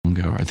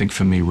whatever. I think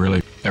for me,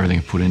 really, everything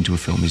I put into a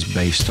film is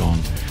based on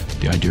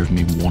the idea of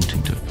me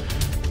wanting to,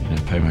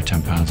 pay my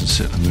 £10 and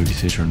sit in a movie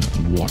theatre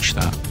and watch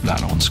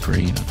that on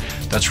screen.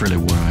 That's really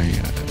where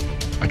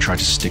I try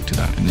to stick to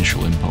that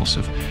initial impulse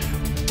of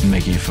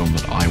making a film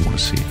that I want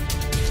to see.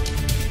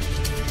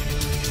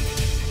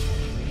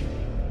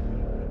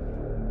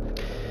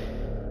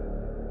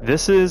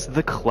 This is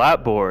the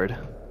Clapboard.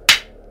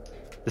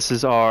 This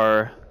is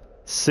our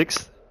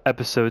 6th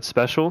episode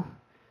special.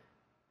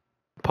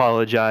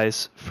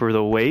 Apologize for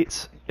the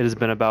wait. It has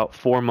been about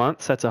 4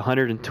 months. That's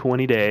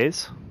 120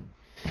 days.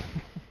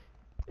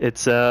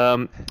 It's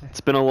been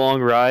a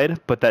long ride,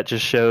 but that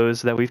just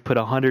shows that we've put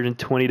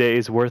 120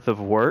 days worth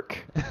of work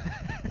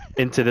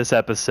into this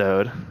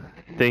episode.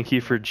 Thank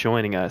you for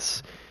joining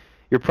us.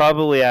 You're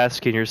probably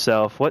asking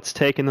yourself, what's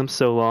taken them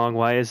so long?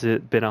 Why has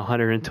it been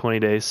 120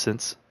 days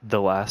since the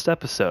last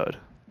episode?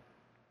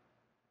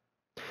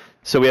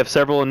 So we have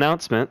several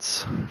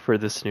announcements for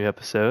this new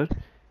episode.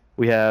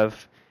 We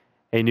have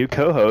a new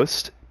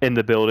co-host in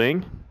the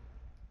building.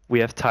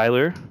 We have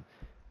Tyler,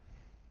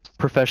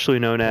 professionally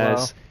known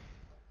as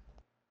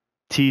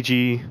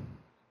TGJD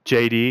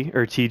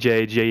or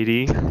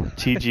TJJD,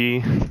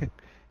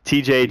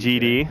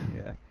 TJGD.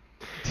 Yeah.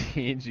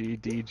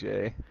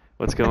 TGDJ.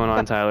 What's going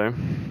on, Tyler?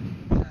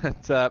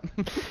 What's up?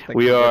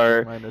 We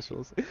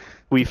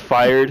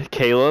fired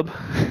Caleb.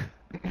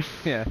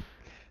 Yeah.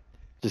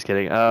 Just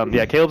kidding.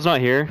 Yeah, Caleb's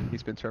not here.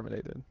 He's been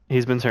terminated.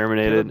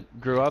 Caleb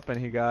grew up and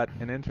he got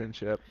an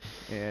internship,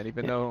 and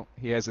even though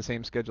he has the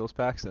same schedule as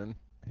Paxton,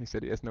 he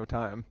said he has no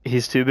time.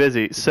 He's too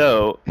busy.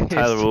 So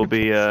Tyler will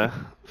be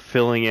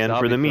filling in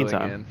for the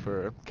meantime. Filling in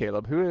for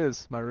Caleb, who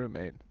is my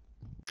roommate.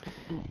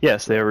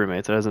 Yes, they are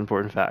roommates. That is an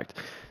important fact.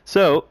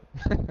 So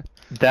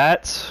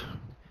that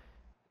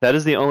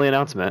is the only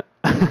announcement.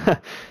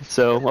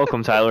 So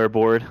welcome, Tyler,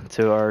 aboard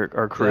to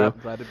our crew. Yeah,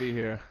 glad to be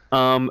here.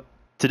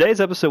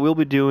 Today's episode we'll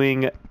be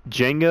doing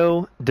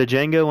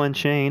Django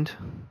Unchained.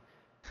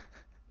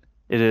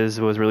 It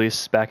was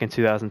released back in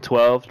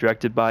 2012,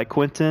 directed by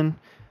Quentin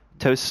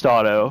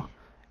Tostado.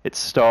 It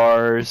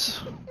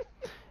stars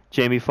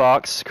Jamie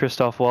Foxx,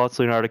 Christoph Waltz,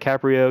 Leonardo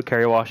DiCaprio,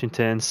 Kerry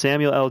Washington,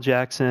 Samuel L.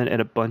 Jackson,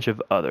 and a bunch of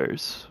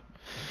others.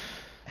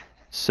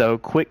 So,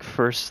 quick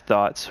first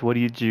thoughts. What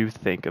did you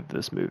think of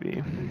this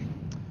movie?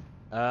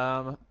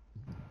 I'm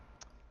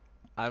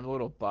a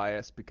little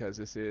biased because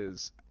this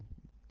is,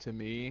 to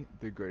me,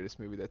 the greatest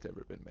movie that's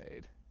ever been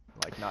made.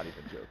 Like, not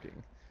even joking.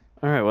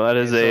 All right. Well, that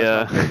is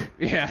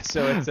yeah.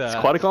 So it's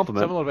quite a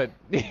compliment. So I'm a little bit.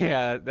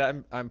 Yeah.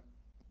 I'm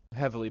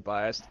heavily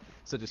biased.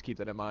 So just keep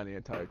that in mind the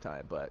entire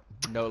time. But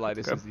no lie,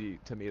 this is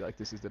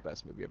this is the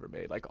best movie ever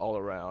made. Like all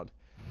around.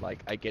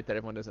 Like I get that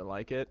everyone doesn't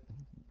like it,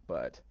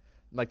 but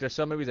like there's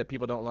some movies that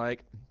people don't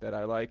like that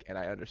I like and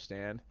I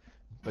understand.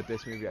 But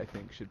this movie I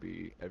think should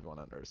be everyone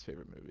on Earth's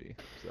favorite movie.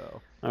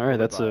 So. All right,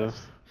 that's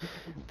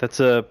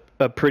a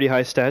pretty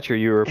high stature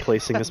you were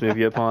placing this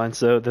movie upon.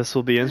 So this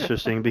will be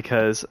interesting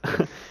because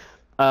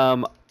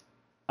I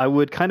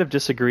would kind of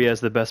disagree as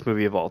the best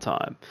movie of all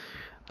time.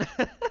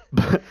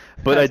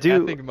 but I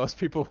think most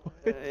people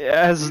would.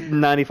 As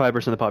 95%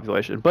 of the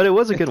population. But it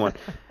was a good one.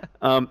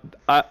 I'm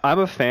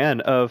a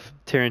fan of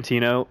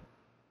Tarantino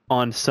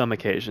on some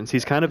occasions.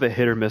 He's kind of a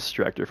hit or miss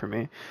director for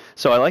me.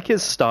 So I like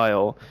his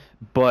style,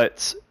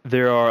 but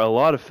there are a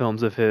lot of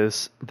films of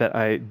his that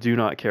I do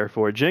not care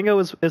for.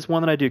 Django is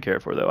one that I do care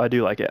for, though. I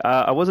do like it.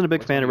 I wasn't a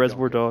big fan of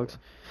Reservoir Dogs.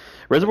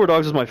 Reservoir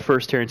Dogs was my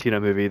first Tarantino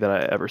movie that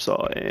I ever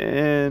saw,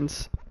 and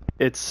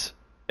it's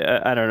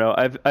I don't know.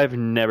 I've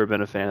never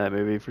been a fan of that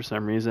movie for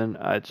some reason.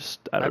 I don't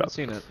know. I haven't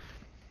seen it.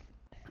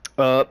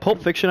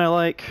 Pulp Fiction I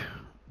like.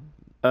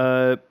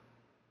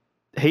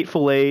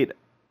 Hateful Eight.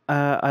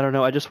 I don't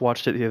know. I just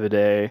watched it the other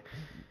day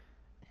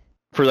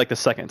for like the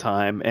second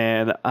time,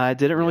 and I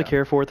didn't really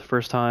care for it the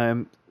first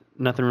time.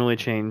 Nothing really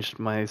changed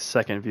my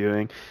second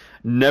viewing.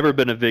 Never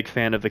been a big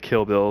fan of the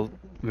Kill Bill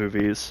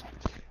movies.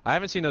 I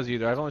haven't seen those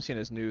either. I've only seen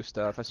his new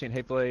stuff. I've seen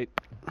Hateful Eight,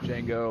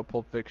 Django,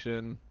 Pulp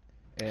Fiction,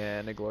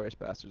 and Inglourious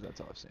Basterds.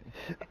 That's all I've seen.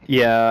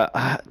 Yeah,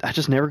 I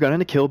just never got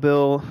into Kill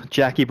Bill.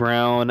 Jackie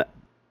Brown,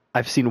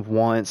 I've seen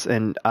once,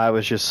 and I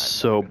was just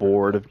so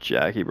bored of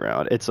Jackie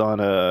Brown. It's on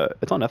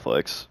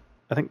Netflix.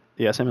 I think,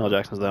 Samuel L.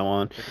 Jackson's that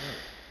one.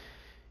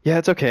 Yeah,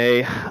 it's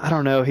okay. I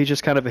don't know. He's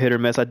just kind of a hit or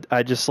miss.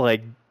 I just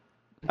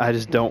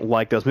don't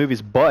like those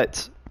movies,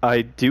 but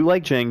I do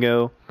like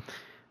Django,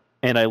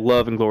 and I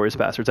love Inglourious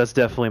Basterds. That's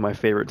definitely my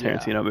favorite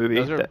Tarantino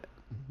movie.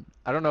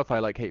 I don't know if I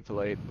like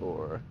Hateful Eight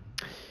or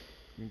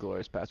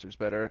Inglourious Basterds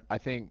better. I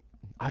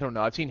don't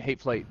know. I've seen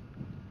Hateful Eight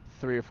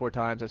 3 or 4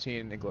 times. I've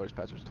seen Inglourious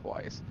Basterds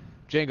twice.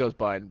 Django's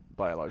by and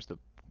large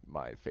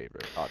my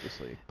favorite,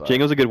 obviously. But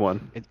Django's a good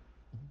one.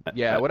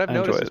 What I've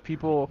noticed is it.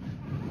 people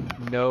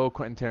know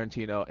Quentin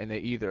Tarantino, and they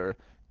either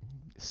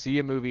see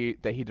a movie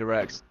that he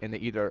directs, and they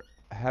either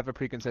have a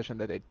preconception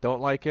that they don't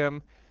like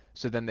him,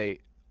 so then they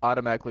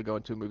automatically go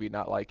into a movie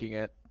not liking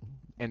it,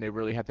 and they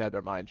really have to have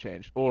their mind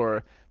changed,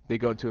 or they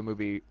go into a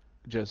movie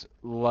just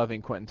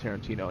loving Quentin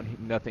Tarantino, and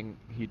nothing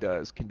he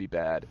does can be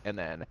bad, and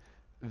then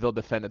they'll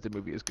defend that the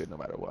movie is good no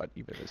matter what,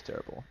 even if it's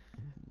terrible.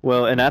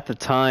 Well, and at the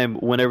time,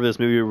 whenever this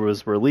movie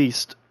was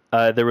released,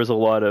 there was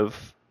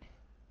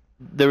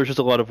just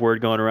a lot of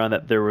word going around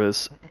that there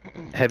was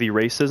heavy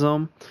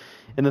racism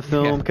in the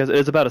film because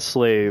it's about a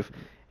slave,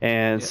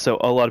 and so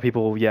a lot of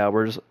people,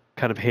 were just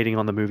kind of hating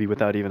on the movie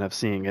without even have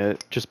seeing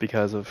it, just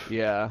because of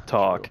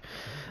talk.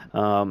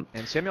 And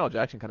Samuel L.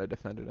 Jackson kind of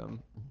defended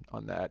him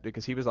on that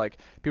because he was like,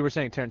 people were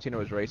saying Tarantino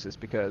was racist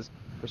because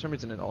for some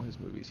reason in all his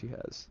movies he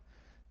has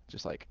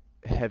just like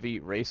heavy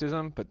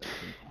racism, but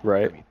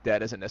Right. I mean, that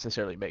doesn't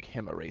necessarily make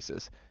him a racist.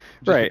 Just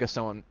Right. because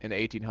someone in the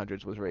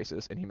 1800s was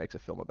racist and he makes a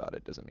film about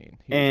it doesn't mean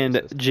he And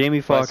was racist. Jamie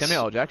But Foxx.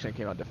 Samuel L. Jackson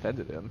came out and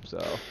defended him,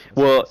 so.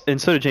 Well,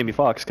 and so did Jamie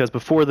Foxx, because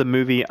before the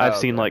movie, I've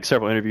seen okay. like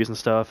several interviews and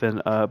stuff,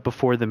 and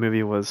before the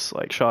movie was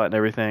like shot and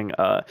everything,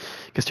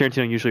 because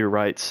Tarantino usually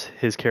writes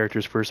his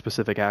characters for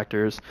specific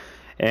actors,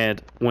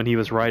 and when he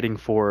was writing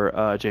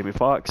for Jamie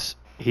Foxx,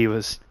 he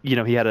was,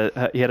 he had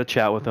a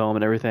chat with him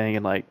and everything,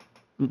 and like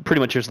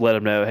pretty much just let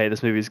him know, hey,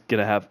 this movie's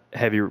gonna have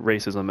heavy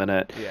racism in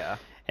it. Yeah.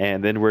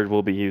 And the N-word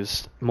will be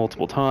used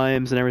multiple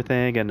times and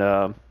everything, and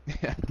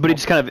but he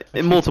just kind of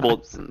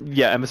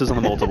emphasis on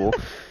the multiple.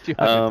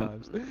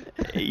 Times.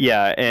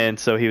 And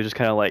so he was just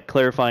kind of like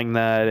clarifying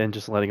that and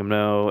just letting him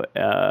know.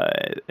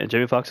 And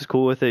Jamie Foxx is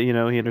cool with it, he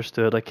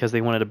understood, like, because they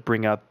wanted to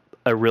bring out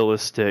a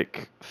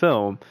realistic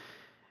film,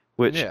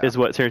 which is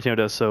what Tarantino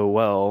does so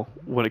well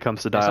when it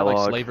comes to dialogue. It's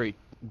not like slavery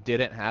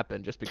didn't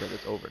happen just because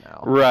it's over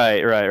now.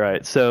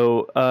 Right.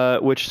 So,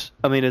 which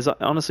I mean is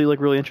honestly like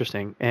really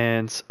interesting,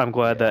 and I'm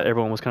glad that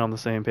everyone was kind of on the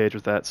same page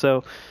with that.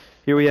 So,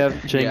 here we have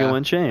Django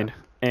Unchained,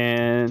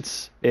 and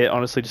it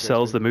honestly just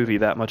sells the movie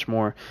that much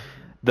more.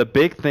 The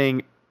big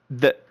thing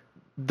the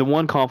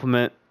one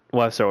compliment,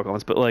 well, I have several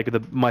compliments, but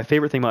like my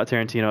favorite thing about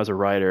Tarantino as a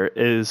writer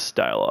is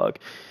dialogue.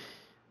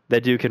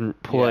 That dude can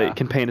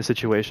paint a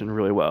situation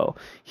really well.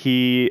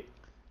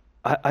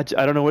 I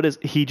don't know what it is.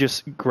 He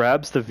just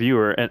grabs the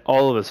viewer in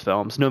all of his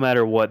films, no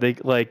matter what. They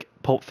like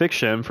Pulp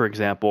Fiction, for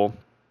example.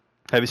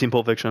 Have you seen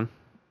Pulp Fiction?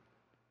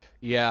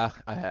 Yeah,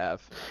 I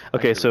have.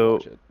 Okay,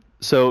 so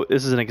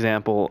this is an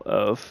example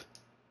of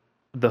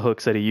the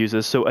hooks that he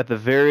uses. So at the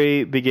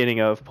very beginning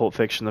of Pulp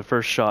Fiction, the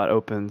first shot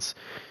opens,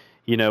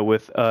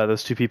 with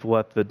those two people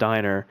at the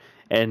diner,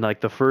 and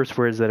like the first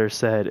words that are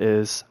said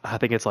is, I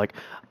think it's like,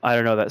 I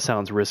don't know, that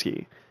sounds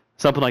risky.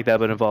 Something like that,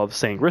 but involves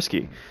saying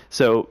risky.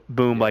 So,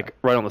 boom, like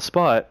right on the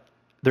spot,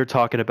 they're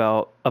talking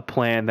about a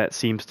plan that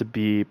seems to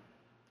be,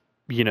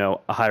 a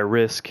high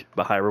risk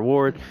but high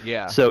reward.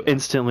 Yeah. So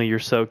instantly you're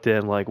soaked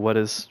in, like, what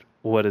is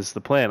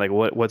the plan? Like,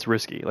 what's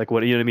risky? Like,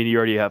 what, you know what I mean? You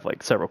already have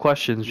like several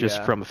questions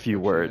just from a few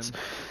words.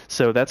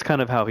 So that's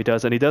kind of how he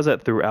does it. And he does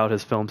that throughout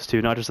his films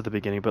too, not just at the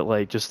beginning, but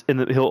like just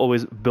he'll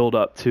always build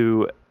up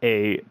to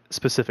a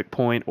specific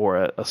point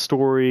or a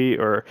story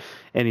or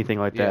anything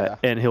like that.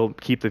 And he'll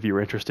keep the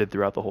viewer interested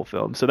throughout the whole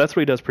film. So that's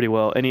what he does pretty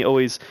well. And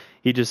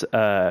he just,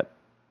 another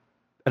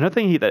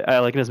thing that I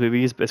like in his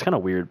movies, it's kind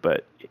of weird,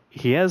 but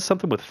he has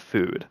something with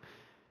food.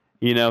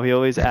 He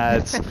always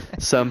adds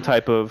some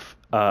type of,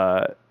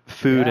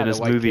 food in his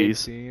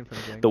movies.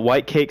 The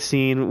white cake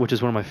scene, which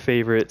is one of my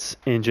favorites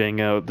in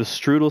Django. The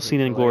strudel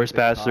scene in Inglourious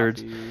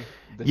Basterds.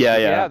 The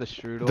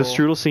strudel. The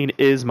strudel scene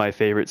is my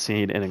favorite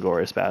scene in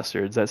Inglourious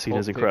Basterds. That scene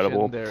is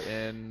incredible. They're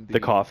in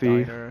the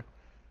coffee. Diner.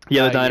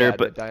 The diner,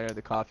 but the diner,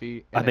 the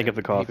coffee. I think of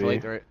the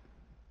coffee.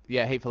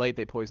 Hateful Eight.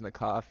 They poison the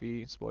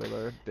coffee.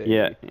 Spoiler. Oh,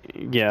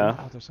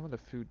 there's some of the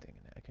food thing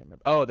in it. I can't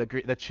remember. Oh,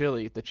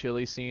 the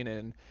chili scene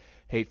in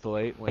Hateful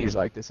Eight when he's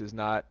like, this is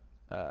not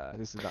her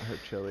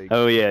chili.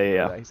 Oh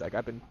yeah. He's like,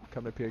 I've been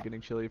coming up here getting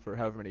chili for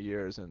however many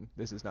years, and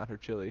this is not her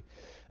chili.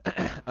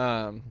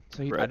 I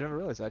didn't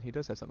realize that he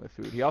does have something with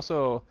food. He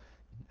also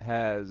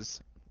has,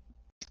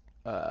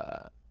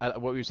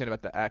 what we were saying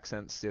about the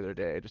accents the other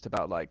day, just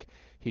about like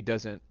he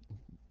doesn't,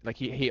 like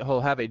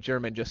he'll have a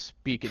German just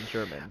speak in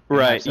German.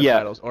 Right.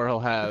 Yeah. Or he'll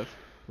have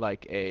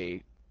like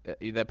in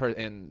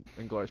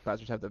Inglourious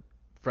Basterds have the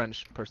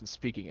French person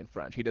speaking in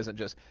French. He doesn't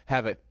just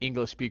have an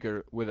English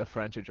speaker with a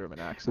French or German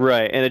accent.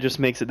 Right, and it just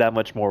makes it that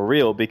much more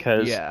real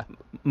because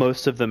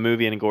most of the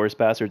movie in Inglourious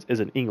Basterds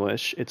isn't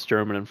English, it's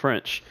German and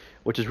French,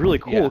 which is really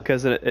cool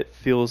because it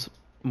feels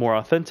more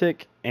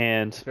authentic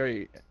and it's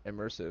very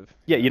immersive.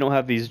 Yeah, you don't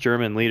have these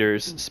German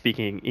leaders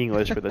speaking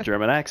English with a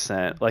German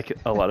accent like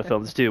a lot of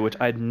films do, which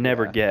I'd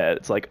never get.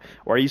 It's like,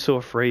 why are you so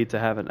afraid to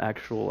have an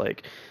actual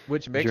like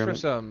which makes German... for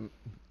some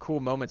cool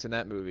moments in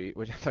that movie,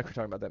 which I feel like we're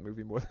talking about that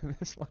movie more than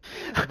this one.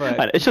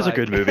 But it's just a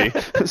good movie.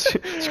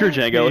 Screw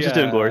Django, let's just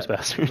do Inglourious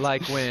Basterds.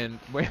 Like when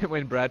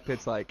Brad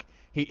Pitt's like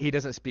he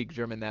doesn't speak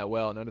German that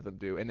well, none of them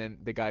do, and then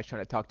the guy's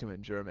trying to talk to him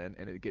in German,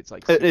 and it gets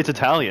like it's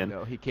Italian.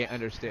 No, he can't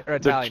understand. Or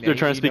Italian. They're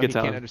trying to speak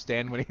Italian. He can't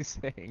understand what he's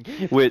saying.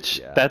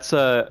 Which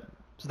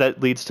that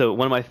leads to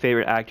one of my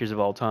favorite actors of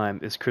all time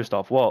is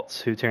Christoph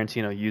Waltz, who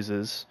Tarantino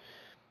uses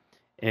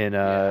in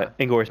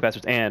Inglourious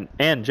Basterds and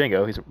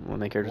Django. He's one of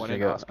the characters in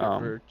Django. Oscar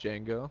for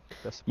Django.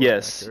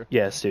 Yes,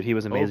 dude, he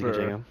was amazing in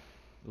Django.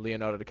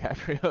 Leonardo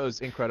DiCaprio's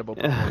incredible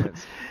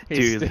performance.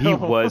 Dude, he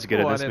was good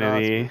in this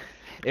movie.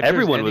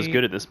 Everyone was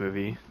good at this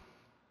movie.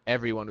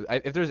 Everyone was.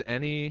 If there's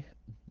any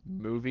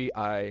movie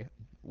I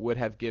would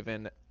have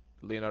given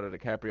Leonardo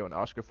DiCaprio an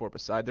Oscar for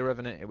beside The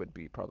Revenant, it would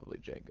be probably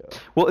Django.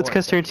 Well, it's Or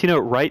because Inception.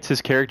 Tarantino writes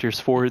his characters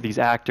for these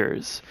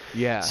actors.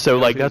 Yeah. So he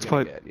knows like who that's he's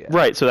gonna why, get, yeah.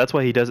 right? So that's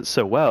why he does it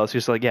so well. It's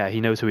just like, yeah, he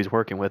knows who he's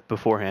working with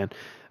beforehand.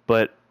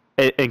 But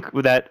and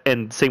with that,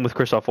 and same with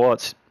Christoph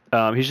Waltz.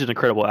 He's just an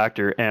incredible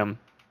actor. And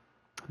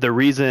the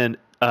reason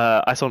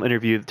I saw an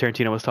interview that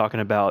Tarantino was talking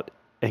about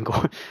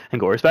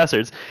Inglourious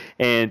Bastards,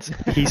 and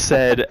he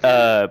said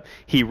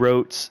he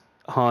wrote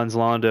Hans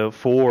Landa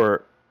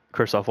for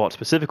Christoph Waltz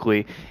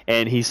specifically,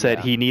 and he said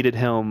Yeah. he needed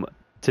him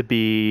to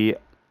be,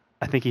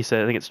 I think it's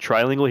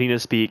trilingual. He needed to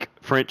speak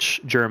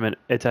French, German,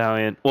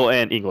 Italian, well,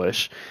 and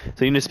English.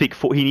 So he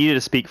needed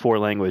to speak 4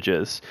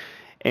 languages.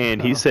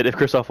 And he said if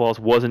Christoph Waltz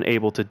wasn't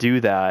able to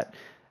do that,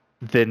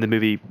 then the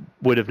movie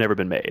would have never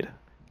been made,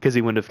 because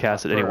he wouldn't have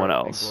casted For anyone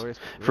else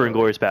for Really?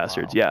 Inglourious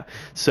Bastards. Wow. Yeah.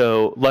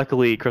 So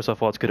luckily,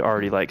 Christoph Waltz could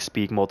already like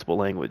speak multiple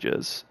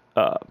languages.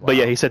 But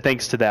yeah, he said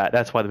thanks to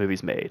that's why the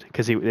movie's made,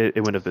 because it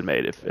wouldn't have been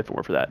made if it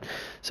weren't for that.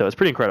 So it's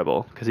pretty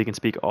incredible because he can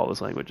speak all those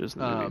languages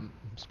in the movie.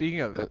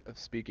 Speaking of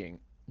speaking,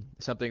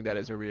 something that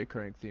is a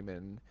reoccurring theme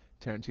in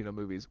Tarantino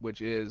movies,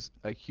 which is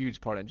a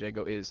huge part in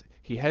Django, is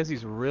he has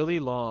these really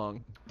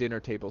long dinner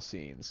table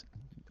scenes,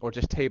 or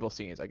just table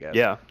scenes, I guess.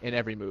 Yeah. In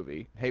every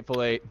movie,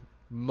 Hateful Eight,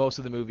 most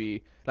of the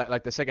movie,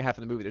 like the second half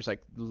of the movie, there's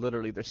like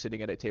literally they're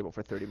sitting at a table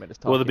for 30 minutes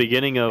talking. Well, the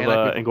beginning of And,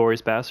 like,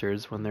 Inglourious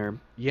Bastards, when they're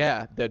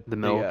the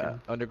milk.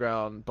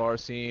 underground bar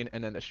scene,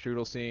 and then the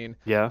strudel scene,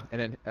 yeah.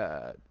 and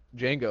then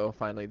Django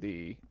finally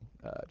the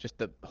just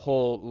the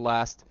whole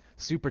last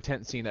super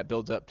tense scene that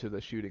builds up to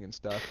the shooting and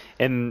stuff.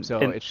 And So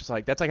it's just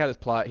like that's like how his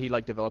plot he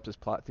like developed his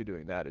plot through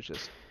doing that. It's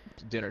just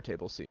dinner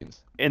table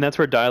scenes. and that's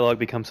where dialogue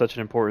becomes such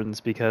an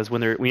importance, because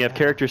when you have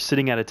characters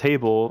sitting at a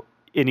table,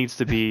 it needs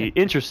to be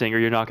interesting or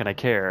you're not going to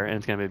care, and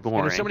it's going to be boring.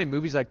 And there's so many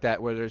movies like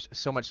that where there's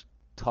so much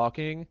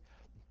talking,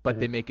 but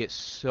they make it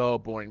so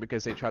boring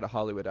because they try to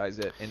Hollywoodize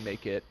it and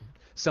make it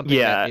something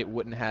that it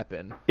wouldn't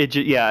happen. It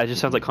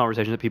just sounds like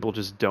conversation that people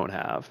just don't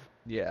have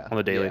Yeah. on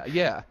the daily.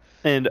 Yeah.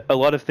 And a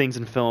lot of things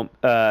in film,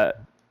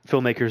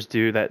 filmmakers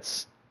do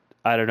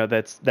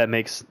that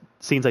makes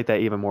scenes like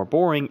that even more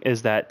boring,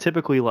 is that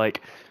typically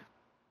like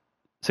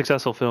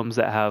successful films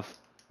that have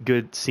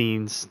good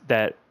scenes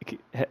that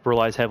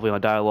relies heavily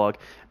on dialogue,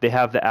 they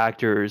have the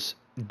actors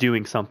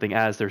doing something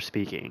as they're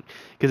speaking.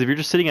 Because if you're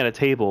just sitting at a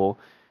table,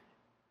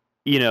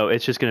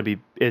 it's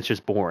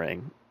just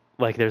boring.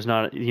 Like there's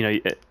not,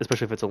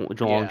 especially if it's a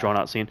long drawn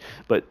out scene,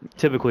 but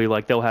typically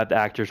like they'll have the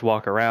actors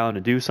walk around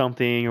and do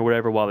something or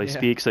whatever while they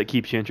speak, so it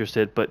keeps you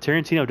interested. But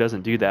Tarantino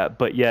doesn't do that,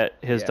 but yet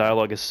his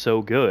dialogue is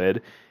so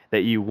good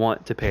that you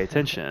want to pay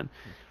attention.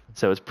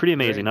 So it's pretty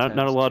amazing. Not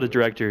a lot of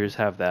directors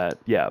have that.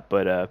 Yeah,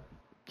 but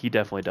he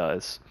definitely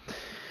does.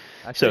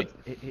 Actually,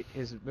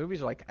 his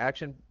movies are like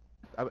action.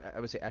 I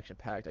would say action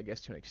packed, I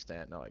guess, to an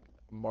extent, not like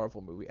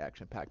Marvel movie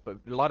action packed, but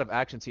a lot of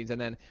action scenes. And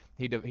then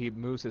he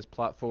moves his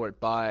plot forward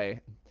by,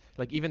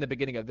 like even the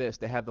beginning of this,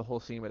 they have the whole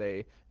scene where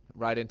they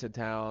ride into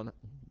town,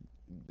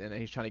 and then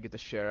he's trying to get the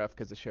sheriff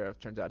because the sheriff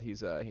turns out he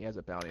has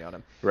a bounty on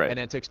him. Right. And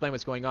then to explain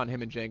what's going on,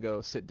 him and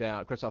Django sit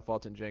down. Christoph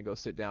Waltz and Django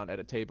sit down at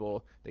a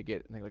table. They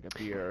get like a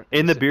beer.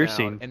 In the sit beer down,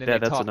 scene. and then Yeah,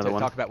 they that's another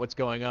one. talk about what's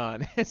going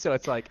on. So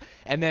it's like,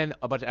 and then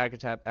a bunch of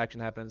action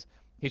happens.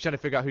 He's trying to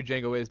figure out who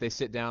Django is. They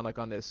sit down like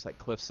on this like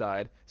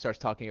cliffside, starts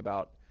talking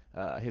about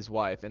his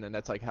wife, and then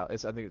that's like how I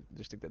think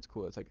that's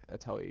cool. It's like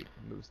that's how he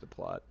moves the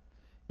plot.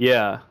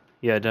 Yeah,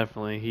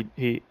 definitely.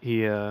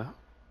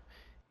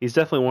 He's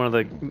definitely one of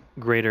the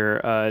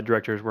greater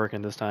directors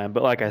working this time.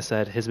 But like I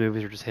said, his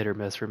movies are just hit or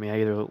miss for me.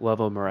 I either love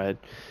them or I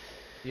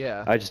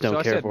just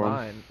don't care for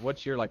them.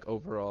 What's your like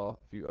overall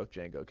view of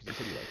Django? Because you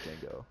said you like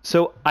Django.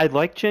 So I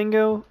like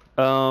Django.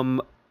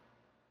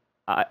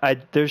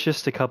 There's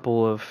just a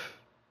couple of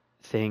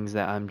things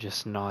that I'm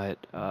just not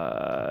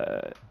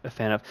a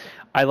fan of.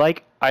 I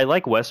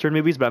like Western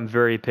movies, but I'm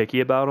very picky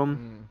about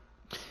them.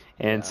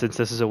 And since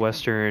this is a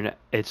Western,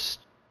 it's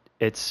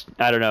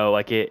I don't know,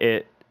 like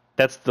it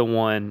that's the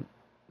one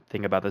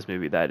thing about this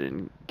movie that I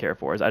didn't care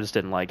for, is I just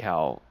didn't like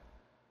how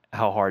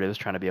hard it was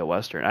trying to be a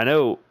Western. I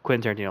know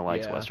Quentin Tarantino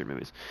likes Western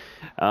movies.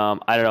 I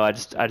don't know, I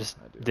just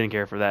didn't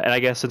care for that. And I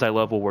guess since I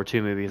love World War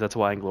II movies, that's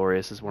why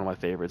Inglourious is one of my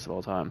favorites of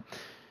all time.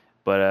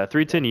 But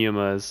 310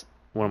 Yuma is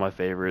one of my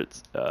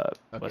favorites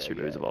Western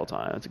movies of all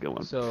time. That's a good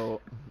one.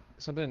 So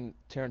something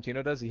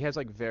Tarantino does, he has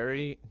like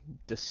very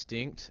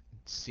distinct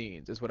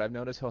scenes is what I've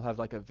noticed. He'll have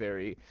like a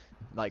very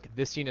like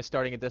this scene is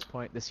starting at this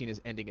point, this scene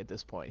is ending at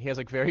this point. He has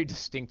like very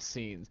distinct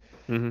scenes.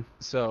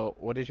 So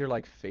what is your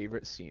like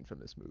favorite scene from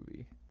this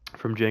movie?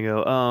 From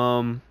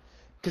Django?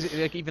 Because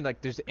like even like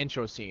there's the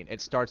intro scene.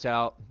 It starts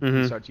out.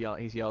 He starts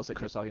yelling. He yells at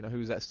Christoph.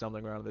 Who's that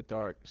stumbling around in the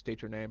dark?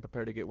 State your name.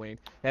 Prepare to get winged.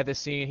 They have this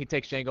scene. He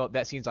takes Django.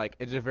 That scene's like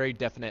it's a very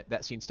definite.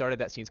 That scene started.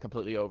 That scene's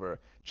completely over.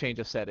 Change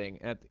of setting.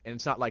 And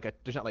it's not like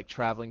there's not like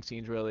traveling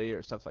scenes really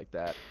or stuff like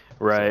that.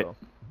 Right. So.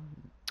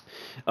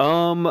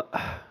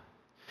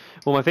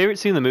 Well, my favorite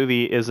scene in the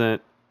movie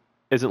isn't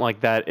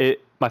like that.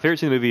 My favorite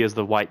scene in the movie is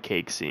the white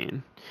cake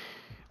scene.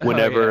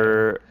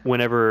 Whenever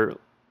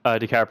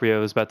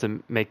DiCaprio is about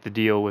to make the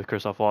deal with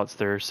Christoph Waltz,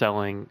 they're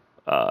selling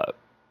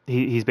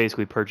he's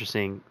basically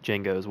purchasing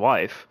Django's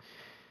wife.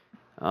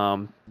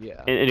 Yeah.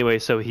 Anyway,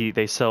 so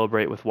they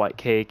celebrate with white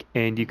cake,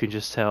 and you can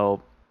just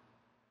tell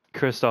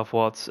Christoph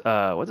Waltz.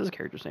 What's his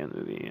character's name in the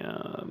movie?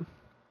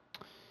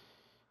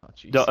 Oh,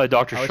 jeez. Dr. I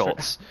was trying-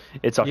 Schultz.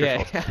 It's Dr.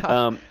 Yeah.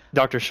 Schultz.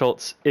 Dr.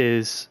 Schultz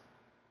is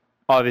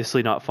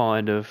obviously not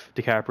fond of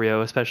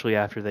DiCaprio, especially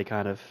after they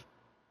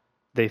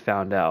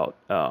found out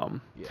Yeah.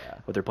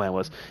 what their plan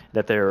was,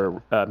 that they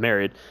were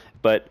married.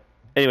 But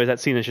anyways, that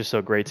scene is just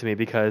so great to me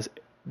because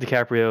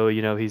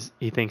DiCaprio,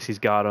 he thinks he's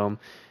got him,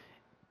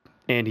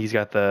 and he's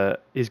getting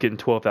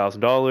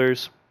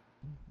 $12,000.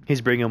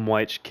 He's bringing him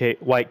white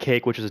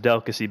cake, which was a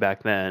delicacy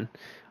back then.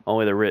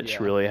 Only the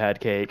rich really had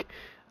cake,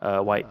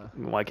 white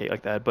cake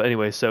like that. But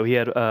anyway, so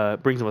he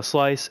brings him a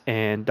slice,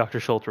 and Dr.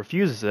 Schultz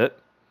refuses it.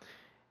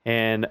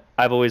 And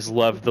I've always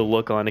loved the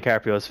look on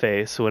DiCaprio's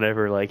face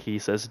whenever he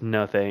says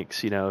no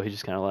thanks. He's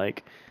just kind of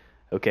like,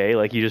 okay,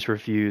 like you just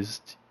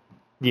refused.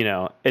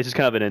 It's just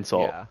kind of an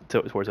insult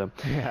towards him.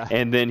 Yeah.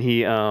 And then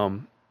he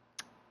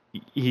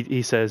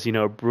says,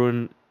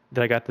 Bruin,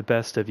 that I got the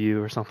best of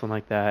you or something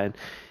like that.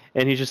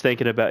 And he's just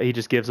thinking about. He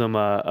just gives him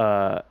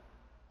a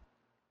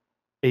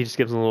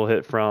little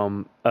hit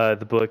from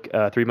the book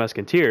Three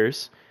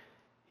Musketeers.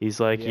 He's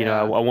like,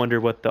 I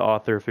wonder what the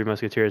author of Three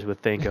Musketeers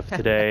would think of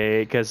today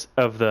because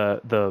of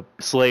the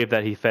slave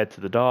that he fed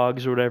to the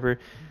dogs or whatever.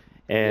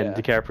 And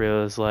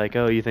DiCaprio is like,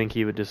 oh, you think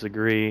he would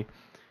disagree?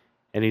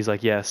 And he's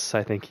like, yes,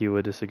 I think he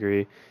would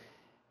disagree.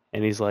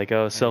 And he's like,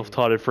 oh,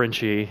 self-taught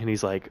Frenchie. And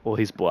he's like, well,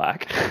 he's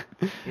black.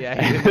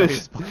 Yeah, he didn't know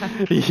he's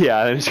black.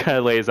 Yeah, and he just kind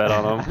of lays that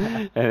on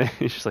him. And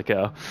he's just like,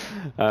 oh.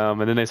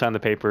 And then they sign the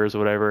papers or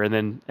whatever.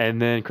 And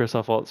then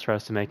Christoph Waltz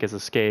tries to make his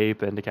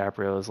escape. And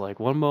DiCaprio is like,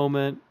 one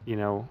moment,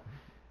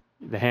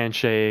 the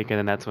handshake, and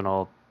then that's when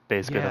all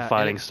basically the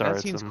fighting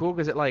starts. That scene's cool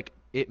because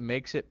it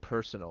makes it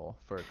personal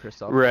for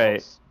Christoph right.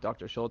 Waltz,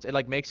 Dr. Schultz.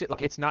 It makes it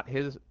it's not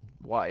his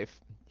wife.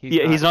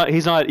 He's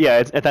not. Yeah,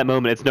 it's at that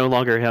moment. It's no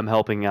longer him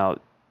helping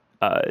out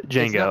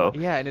Django.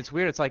 And it's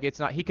weird. It's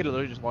not. He could have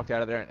literally just walked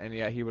out of there, and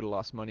he would have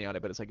lost money on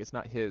it. But it's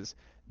not his.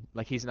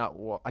 He's not.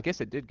 I guess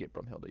it did get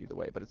Brumhilde either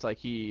way. But it's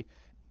he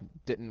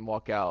didn't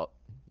walk out.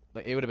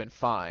 It would have been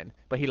fine.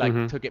 But he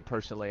took it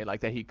personally,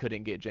 that he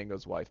couldn't get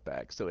Django's wife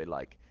back. So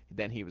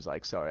then he was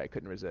like, sorry, I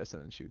couldn't resist,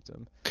 and then shoots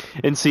him.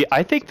 And see,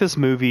 I think this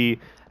movie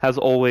has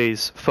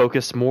always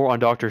focused more on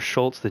Dr.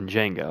 Schultz than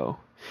Django.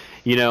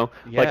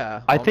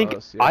 I think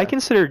I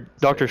consider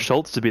Dr.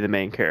 Schultz to be the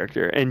main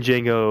character and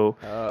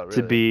Django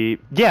to be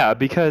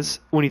because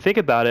when you think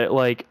about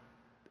it,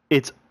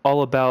 it's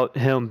all about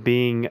him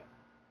being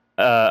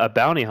a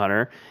bounty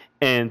hunter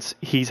and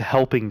he's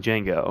helping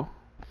Django.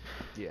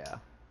 Yeah.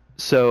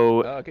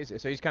 So okay,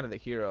 so he's kind of the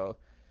hero,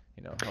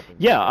 helping.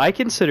 Yeah, I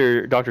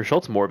consider Dr.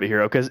 Schultz more of a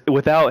hero because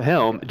without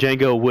him,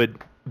 Django would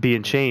be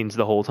in chains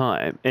the whole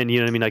time, and you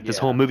know what I mean. This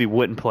whole movie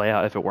wouldn't play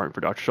out if it weren't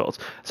for Dr. Schultz.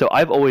 So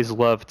I've always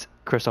loved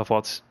Christoph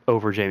Waltz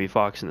over Jamie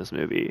Foxx in this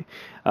movie.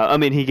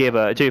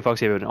 Jamie Foxx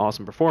gave an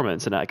awesome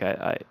performance, and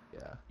I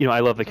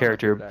love the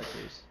character.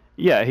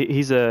 Yeah,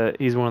 he's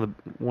one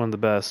of the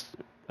best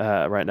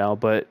right now,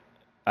 but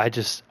I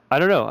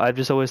don't know. I've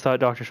just always thought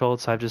Dr.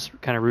 Schultz. I've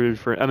just kind of rooted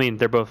for. I mean,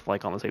 they're both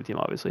on the same team,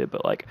 obviously,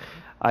 but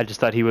I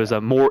just thought he was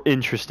a more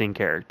interesting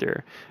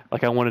character.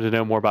 I wanted to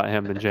know more about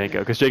him than Django,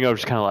 because Django was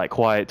just kind of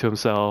quiet to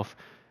himself.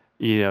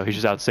 He's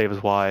just out to save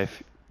his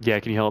wife. Yeah,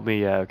 can you help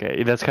me? Yeah,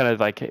 okay. That's kind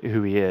of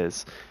who he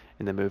is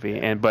in the movie.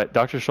 But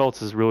Dr.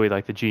 Schultz is really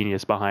the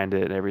genius behind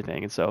it and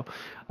everything. And so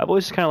I've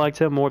always just kind of liked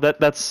him more.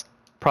 That's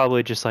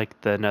probably just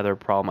another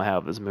problem I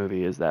have with this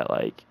movie is that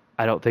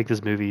I don't think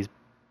this movie's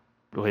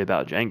really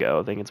about Django.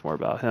 I think it's more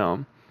about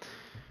him.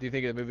 Do you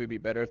think the movie would be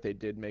better if they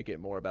did make it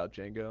more about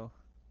Django?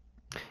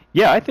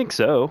 Yeah, I think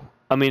so.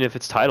 I mean, if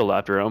it's titled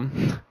after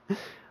him.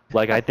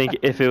 I think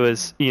if it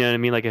was, you know what I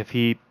mean? If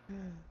he...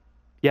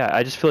 Yeah,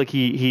 I just feel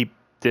he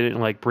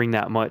didn't, bring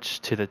that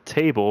much to the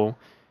table,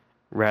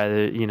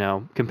 rather,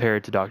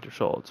 compared to Dr.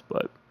 Schultz.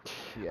 But,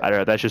 I don't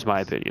know. That's just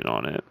my opinion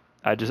on it.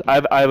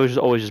 I was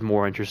always just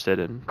more interested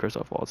in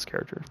Christoph Waltz's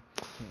character.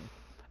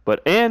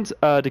 But, and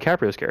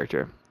DiCaprio's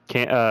character.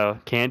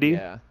 Candy?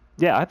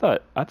 Yeah, I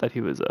thought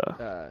he was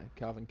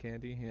Calvin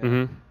Candy, yeah.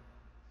 Mm-hmm.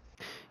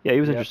 Yeah, he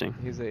was interesting.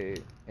 He's a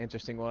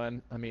interesting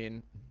one. I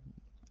mean,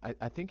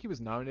 I think he was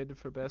nominated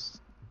for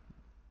Best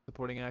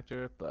Supporting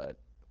Actor, but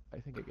I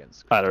think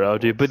against I don't know,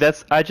 dude,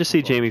 but I just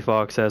see Jamie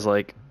Foxx as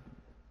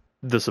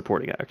the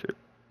supporting actor.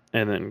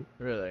 And then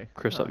really?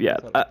 Christoph, I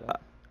don't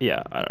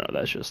know,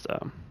 that's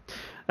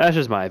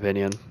just my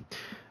opinion.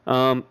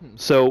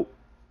 So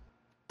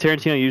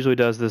Tarantino usually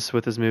does this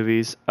with his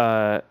movies.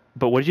 But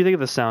what did you think of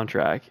the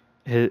soundtrack?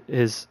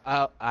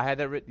 I had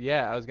that written.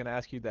 Yeah, I was gonna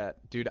ask you that,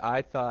 dude.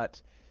 I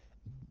thought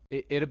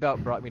it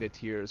about brought me to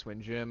tears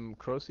when Jim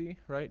Croce,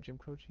 right? Jim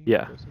Croce.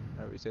 Yeah. Croce?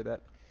 However you say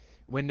that.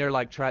 When they're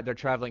their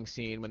traveling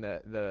scene, when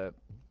the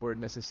word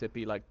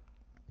Mississippi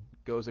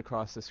goes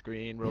across the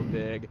screen real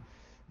big.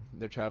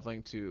 They're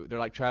traveling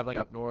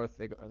up north.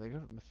 They go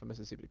from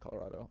Mississippi to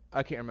Colorado.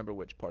 I can't remember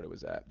which part it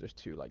was at. There's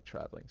two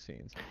traveling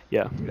scenes.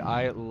 Yeah. Dude,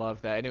 I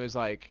love that, and it was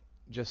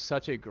just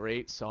such a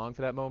great song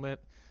for that moment.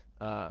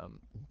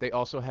 They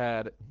also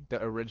had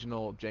the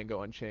original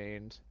Django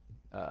Unchained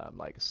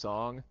like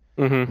song,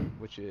 Hmm.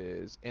 which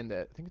is in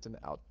the I think it's in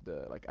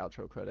the like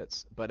outro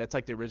credits, but it's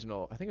like the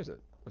original. I think was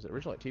it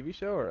originally a TV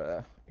show or I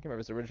can't remember if it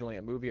was originally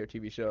a movie or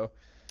TV show.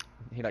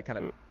 He like kind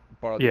of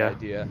borrowed the Yeah.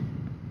 idea,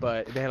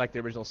 but they had like the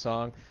original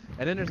song,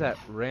 and then there's that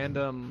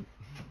random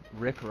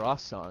Rick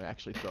Ross song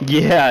actually thrown in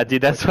there, Yeah,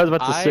 dude, that's which what I was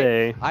about to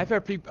say.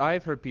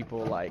 I've heard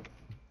people like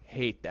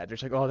hate that. They're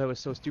just like, oh, that was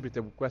so stupid.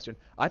 The Western.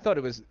 I thought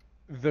it was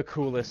the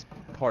coolest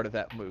part of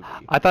that movie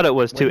I thought it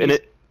was when too, and he's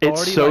it's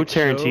already so like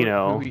showed who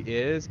Tarantino. he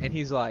is, and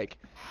he's like,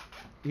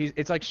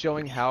 it's like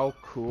showing how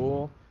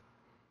cool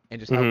and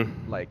just how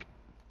Hmm. like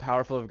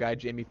powerful of a guy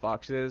Jamie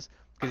Foxx is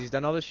because he's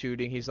done all the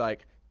shooting. He's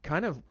like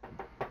kind of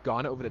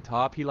gone over the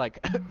top. He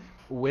like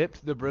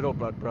whipped the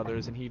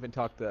brothers, and he even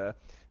talked to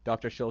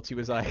Dr. Schultz. He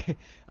was like,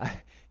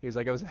 he was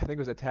like, I think it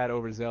was a tad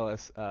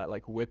overzealous,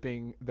 like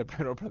whipping the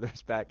Brittle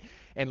brothers back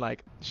and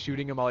like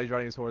shooting him while he's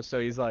riding his horse. So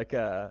he's like,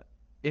 and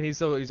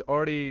he's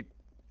already.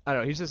 I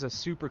don't know, he's just a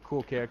super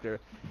cool character.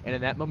 And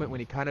in that moment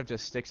when he kind of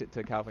just sticks it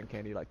to Calvin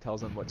Candy, like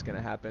tells him what's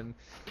gonna happen,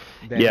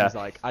 then Yeah. he's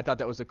like, I thought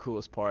that was the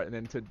coolest part. And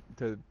then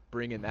to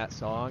bring in that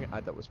song, I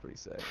thought was pretty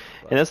sick. And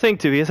But that's the thing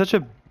too. He has such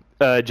a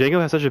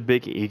Django has such a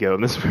big ego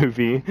in this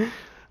movie.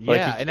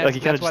 yeah, and Like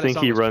he kind that's of why just the think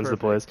song he was runs the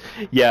place.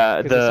 perfect.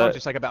 Yeah, Because the song's the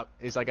just like about,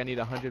 it's like I need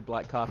 100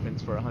 black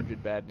coffins for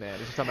 100 bad men.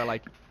 It's just talking about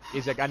like,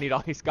 he's like I need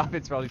all these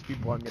coffins for all these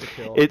people I'm gonna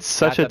kill.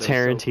 it's And I such a thought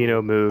it was so Tarantino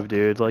cool. move,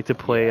 dude. Like to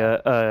play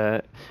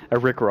Yeah. a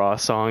Rick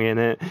Ross song in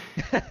it.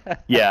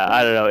 Yeah,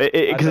 I don't know. It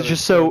I because thought it's it was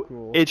just so so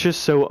cool. it's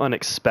just so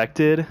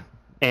unexpected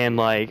and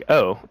Yeah. like,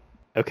 oh,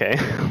 okay.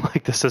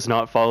 Like this does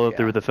not follow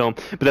through Yeah. with the film.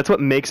 But that's what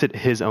makes it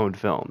his own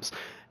films.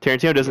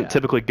 Tarantino doesn't Yeah.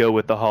 typically go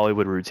with the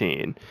Hollywood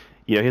routine.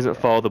 You know, he doesn't Yeah.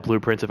 follow the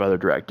blueprints of other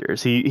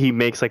directors. He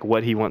makes like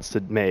what he wants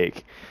to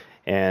make.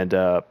 And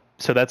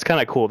so that's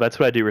kind of cool. That's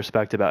what I do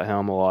respect about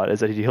him a lot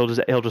is that he'll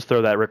just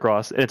throw that Rick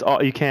Ross. And it's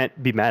all you can't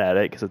be mad at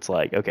it because it's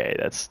like, okay,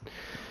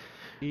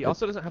 He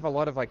also doesn't have a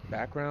lot of like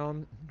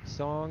background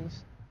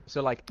songs.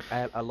 So like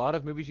at a lot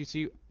of movies you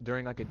see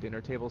during like a dinner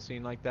table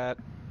scene like that,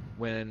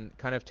 when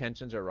kind of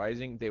tensions are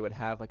rising, they would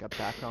have like a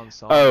background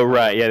song oh kind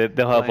right, of yeah,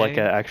 they'll have like an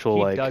playing. actual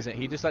He like doesn't.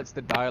 He just lets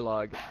the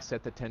dialogue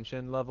set the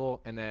tension level,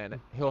 and then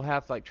he'll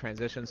have like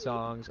transition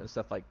songs and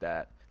stuff like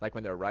that, like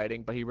when they're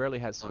writing. But he rarely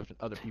has songs with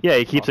other yeah, people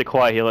he keeps it talking.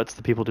 quiet. He lets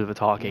the people do the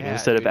talking Yeah,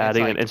 instead of dude. And it's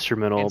adding an like,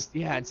 instrumental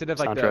yeah, instead of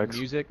like the soundtracks.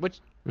 music, which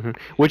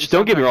Which the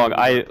don't get me soundtracks wrong,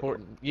 are more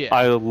important. Yeah.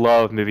 I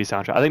love movie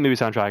soundtrack. I think movie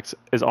soundtracks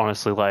is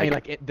honestly I mean,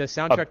 like the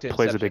soundtrack to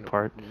plays a Inception, big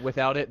part.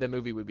 without it, the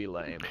movie would be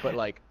lame. But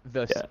like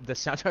Yeah. the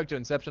soundtrack to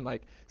Inception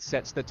like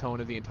sets the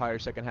tone of the entire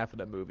second half of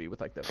the movie with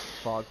like the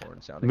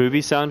foghorn sounding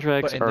Movie thing. But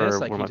soundtracks in are this,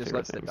 like one he of my just favorite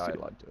lets the things too.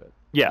 dialogue do it.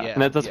 Yeah,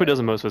 and that's what he does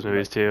in most of his like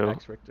movies too,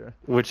 Max Richter.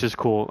 which is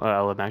cool. I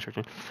love Max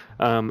Richter.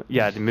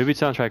 Yeah, the movie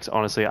soundtracks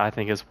honestly I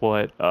think is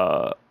what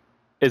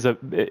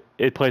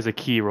it plays a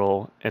key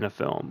role in a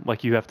film.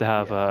 Like you have to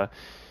have Yeah.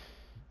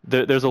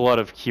 there's a lot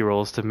of key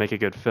roles to make a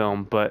good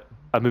film, but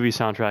a movie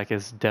soundtrack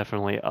is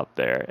definitely up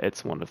there.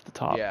 It's one of the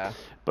top. Yeah.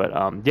 But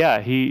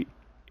yeah, he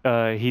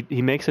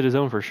makes it his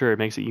own for sure. It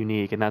makes it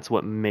unique, and that's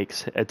what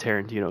makes a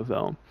Tarantino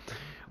film,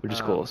 which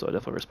is cool. So I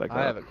definitely respect I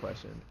that. have a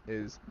question.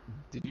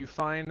 Did you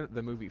find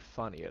the movie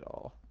funny at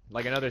all?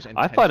 Like I know there's I find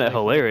it intentionally funny parts.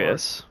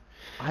 hilarious,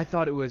 I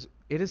thought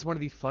it is one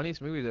of the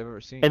funniest movies I've ever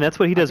seen. and that's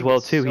what he I does think well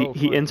it's too. so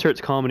He funny. inserts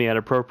comedy at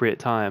appropriate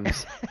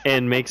times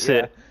and makes Yeah.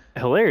 it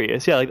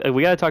hilarious. Yeah, like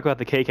we got to talk about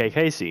the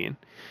KKK scene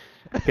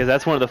because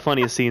that's one of the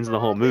funniest scenes in the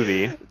whole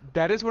movie.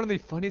 That is one of the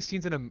funniest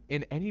scenes in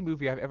any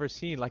movie I've ever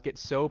seen. Like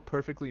it's so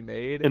perfectly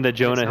made. And the and it's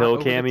Jonah not Hill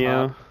over the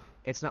cameo. top.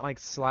 It's not like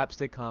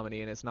slapstick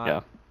comedy, and it's not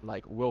Yeah.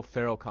 like Will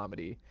Ferrell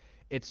comedy.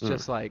 It's Mm.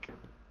 just like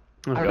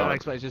Oh, I don't know how God. to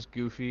explain. It's just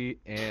goofy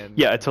and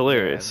Yeah, it's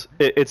hilarious.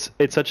 It's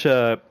such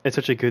a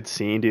good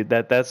scene, dude.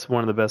 That's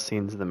one of the best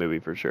scenes in the movie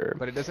for sure.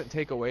 But it doesn't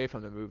take away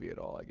from the movie at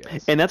all, I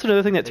guess. And that's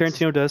another thing that It's-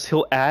 Tarantino does.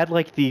 He'll add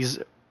like these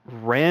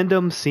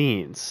random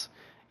scenes,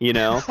 you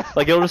know,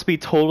 like it'll just be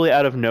totally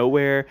out of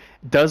nowhere.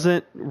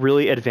 Doesn't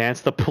really advance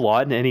the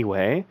plot in any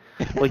way.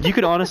 Like you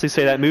could honestly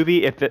say that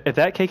movie, if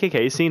that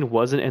KKK scene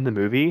wasn't in the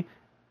movie,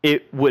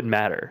 it wouldn't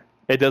matter.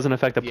 It doesn't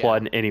affect the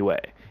plot in any way.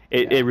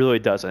 It really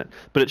doesn't.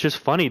 But it's just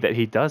funny that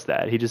he does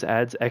that. He just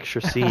adds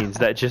extra scenes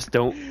that just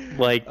don't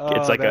like.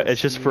 It's like that it's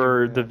just scene,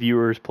 for man. the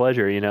viewer's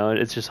pleasure, you know.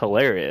 It's just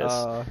hilarious.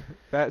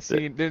 That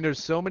scene. Then there's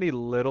so many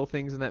little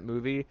things in that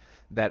movie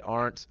that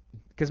aren't,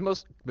 because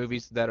most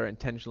movies that are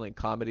intentionally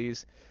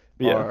comedies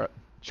Yeah. are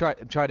try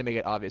to make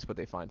it obvious what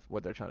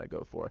they're trying to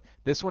go for.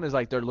 This one is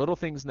like there are little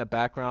things in the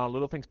background,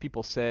 little things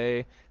people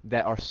say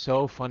that are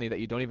so funny that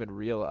you don't even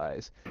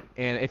realize.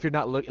 And if you're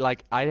not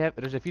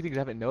there's a few things I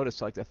haven't noticed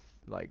till like the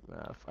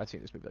I've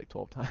seen this movie like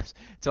 12 times.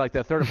 It's like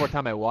the third or fourth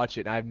time I watch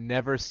it, and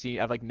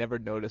I've like never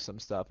noticed some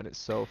stuff, and it's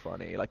so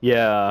funny. Like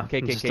Yeah,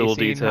 the just KKK little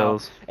scene.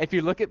 details. If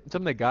you look at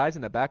some of the guys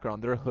in the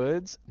background, their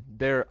hoods,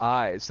 their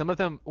eyes. Some of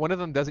them, one of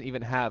them doesn't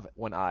even have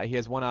one eye. He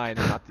has one eye and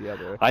not the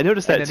other. I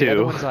noticed And that then the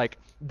other too. one's like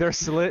their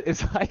slit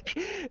is like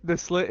the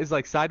slit is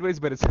like sideways,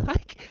 but it's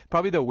like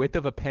probably the width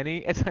of a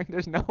penny. It's like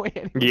there's no way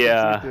anyone can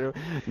Yeah. see through.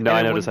 No, And I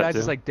then one noticed that guy's too.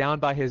 just like down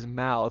by his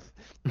mouth,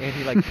 and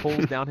he like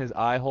pulls down his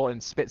eye hole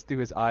and spits through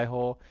his eye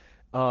hole.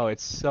 Oh,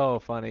 it's so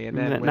funny. And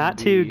then when Not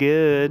too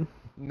good.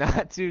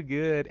 not too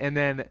good. And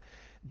then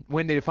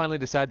when they finally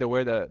decide to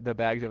wear the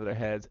bags over their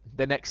heads,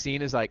 the next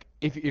scene is like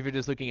if you're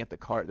just looking at the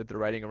cart that they're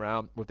riding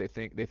around, what they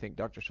think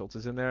Dr. Schultz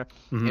is in there.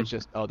 Mhm. It's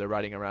just they're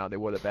riding around, they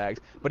wore the bags.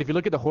 But if you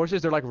look at the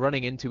horses, they're like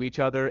running into each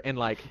other, and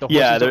like the horses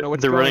Yeah, don't know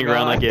what's they're running going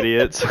around on. like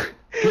idiots.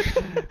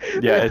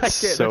 Yeah, it's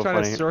so they're trying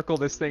funny. to circle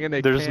this thing and they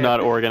They're just can't. not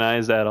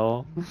organized at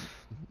all.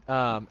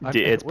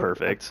 It's what-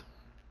 perfect.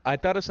 I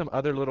thought of some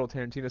other little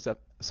Tarantino stuff.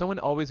 Someone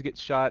always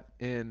gets shot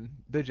in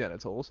the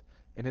genitals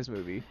in his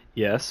movie.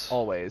 Yes,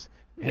 Always.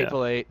 Yeah.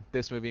 Hateful Eight,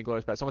 this movie,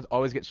 Inglourious Basterds. Someone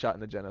always gets shot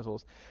in the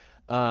genitals.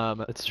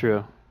 that's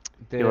true.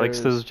 He likes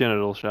There's- those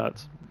genital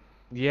shots.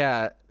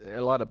 Yeah,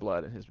 a lot of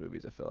blood in his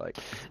movies, I feel like.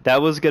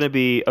 That was gonna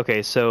be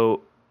okay.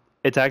 So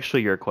it's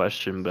actually your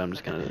question, but I'm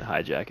just gonna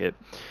hijack it.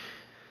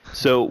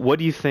 So, what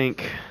do you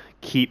think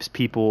keeps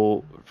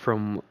people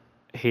from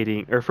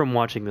hating or from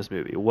watching this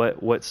movie?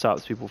 What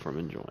stops people from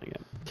enjoying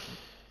it?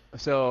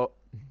 So,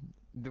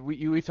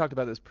 we've talked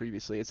about this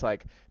previously. It's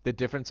like the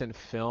difference in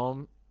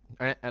film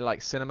and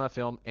like cinema,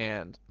 film,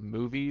 and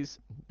movies.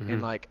 Mhm.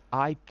 And like,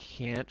 I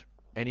can't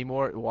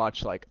anymore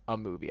watch like a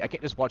movie. I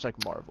can't just watch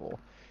like Marvel.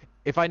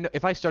 If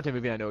I start a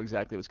movie and I know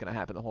exactly what's gonna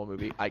happen the whole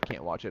movie, I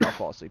can't watch it. I'll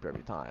fall asleep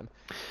every time.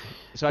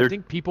 So I There-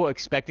 think people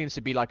expecting this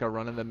to be like a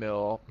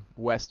run-of-the-mill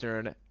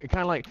Western,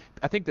 kind of like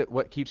I think that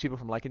what keeps people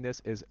from liking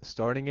this is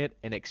starting it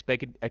and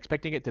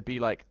expecting it to be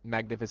like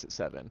Magnificent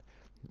Seven,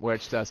 where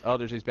it's just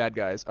there's these bad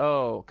guys.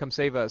 Oh, come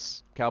save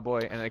us,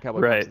 cowboy, and then the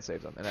cowboy Right. comes and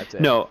saves them, and that's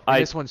it. No,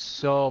 And this one's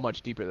so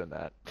much deeper than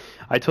that.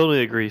 I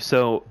totally agree.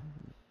 So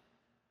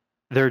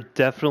there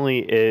definitely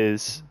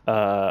is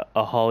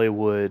a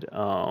Hollywood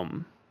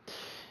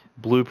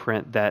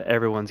blueprint that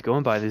everyone's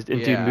going by. And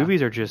dude, Yeah.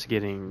 movies are just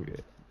getting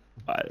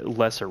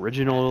less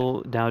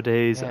original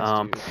nowadays. Yes,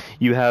 dude.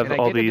 You have And I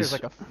all get that these.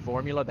 there's like a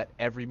formula that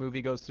every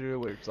movie goes through,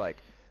 where it's like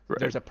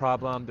there's a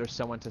problem, there's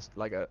someone to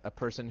like a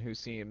person who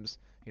seems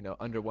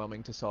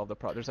underwhelming to solve the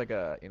problem. There's like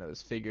a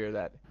this figure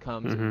that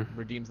comes and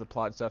redeems the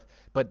plot and stuff.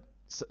 But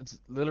it's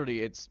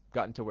literally it's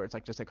gotten to where it's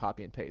like just a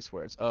copy and paste,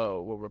 where it's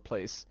we'll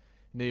replace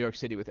New York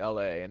City with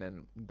LA, and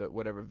then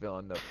whatever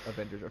villain the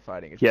Avengers are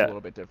fighting is just Yeah. a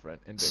little bit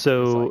different. And it's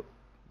So- like,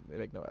 they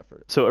make no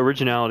effort. So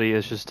originality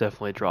has just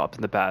definitely dropped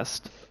in the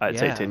past, I'd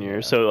say Yeah, 10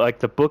 years. yeah. So like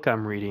the book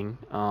I'm reading,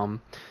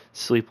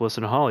 Sleepless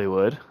in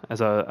Hollywood,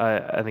 as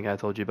I think I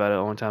told you about it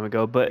a long time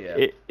ago, but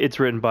Yeah. it's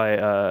written by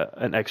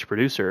an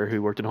ex-producer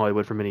who worked in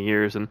Hollywood for many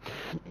years, and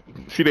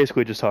she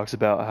basically just talks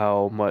about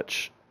how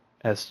much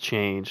has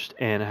changed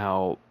and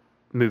how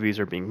movies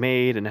are being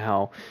made and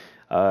how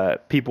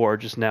people are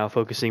just now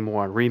focusing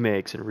more on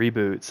remakes and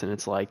reboots, and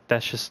it's like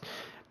that's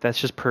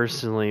just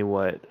personally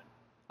what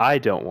I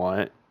don't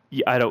want.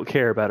 I don't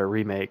care about a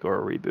remake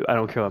or a reboot. I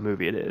don't care what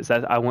movie it is.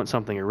 I want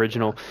something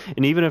original.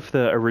 And even if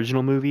the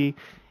original movie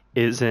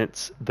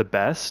isn't the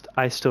best,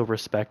 I still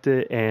respect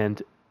it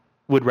and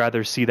would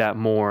rather see that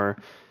more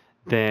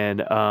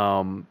than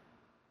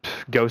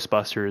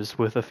Ghostbusters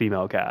with a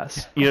female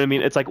cast. You know what I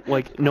mean? It's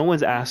like no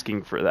one's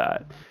asking for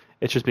that.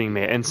 It's just being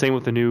made. And same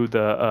with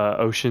the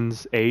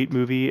Ocean's 8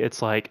 movie.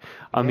 It's like,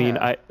 I mean,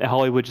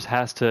 Hollywood just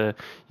has to,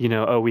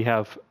 we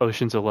have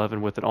Ocean's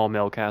 11 with an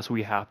all-male cast.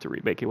 We have to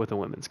remake it with a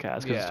women's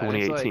cast because it's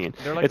 2018.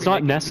 They're like It's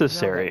not remaking movies now that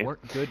necessary.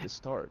 weren't good to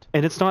start.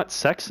 And it's not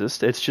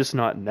sexist. It's just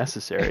not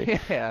necessary.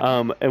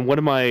 Yeah. And one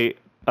of my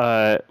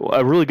a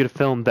really good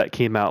film that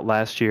came out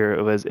last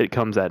year was It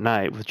Comes at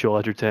Night with Joel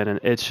Edgerton, and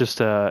it's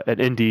just an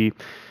indie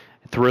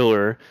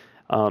thriller.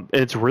 And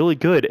it's really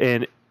good,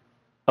 and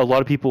a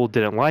lot of people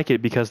didn't like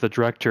it because the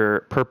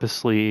director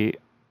purposely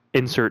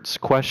inserts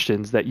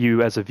questions that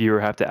you as a viewer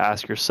have to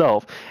ask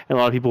yourself, and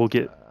a lot of people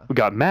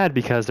got mad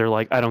because they're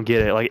like, I don't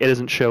get it, like it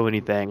doesn't show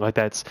anything, like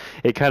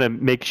it kind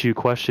of makes you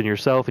question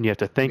yourself and you have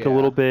to think a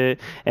little bit.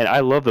 And I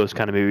love those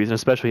kind of movies, and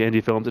especially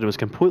indie films, and it was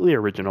completely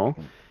original.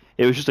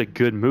 It was just a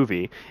good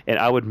movie, and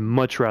I would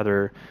much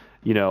rather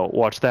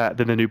watch that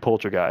than the new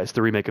Poltergeist,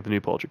 the remake of the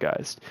new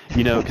Poltergeist,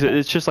 because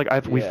it's just like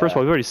first of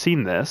all, we've already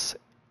seen this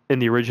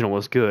and the original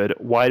was good.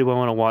 Why do I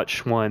want to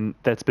watch one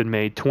that's been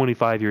made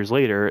 25 years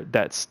later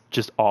that's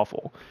just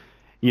awful?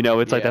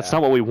 It's like that's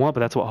not what we want, but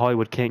that's what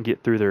Hollywood can't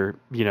get through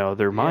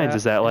their minds,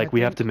 is that and like I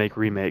we have think- to make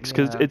remakes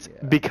because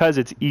Yeah. because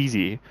it's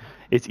easy.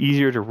 It's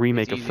easier to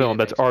remake a easy film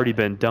to that's make already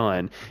money. been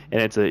done,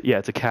 and it's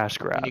a cash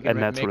grab, You can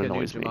and that's make what a new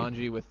annoys me.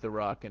 Jumanji with The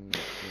Rock and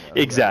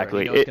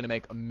Exactly. whatever. It's going to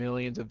make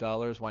millions of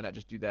dollars. Why not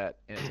just do that?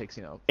 And it takes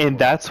And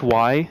that's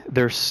why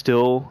they're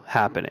still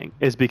happening,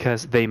 is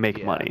because they make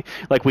Yeah. money.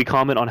 Like, we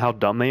comment on how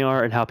dumb they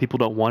are and how people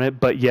don't want it,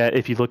 but yet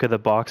if you look at the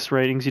box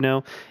ratings,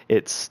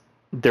 it's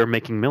they're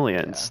making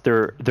millions.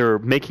 Yeah. They're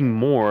making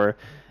more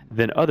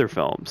than other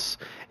films.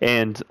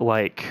 And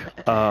like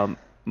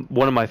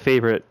one of my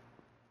favorite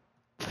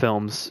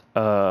films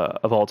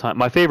of all time.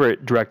 My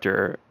favorite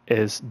director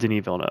is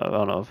Denis Villeneuve. I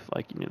don't know if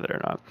like you knew that or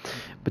not,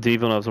 but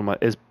Denis Villeneuve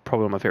is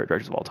probably one of my favorite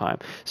directors of all time.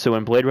 So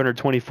when Blade Runner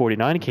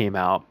 2049 came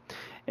out,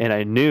 and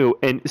I knew,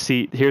 and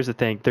see, here's the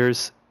thing: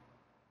 there's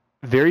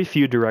very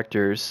few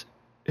directors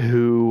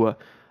who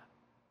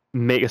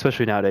make,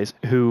 especially nowadays,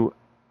 who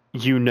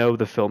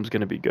the film's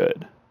going to be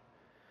good.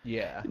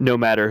 Yeah. No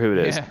matter who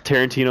it is. Yeah.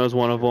 Tarantino is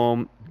one of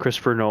them.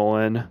 Christopher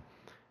Nolan.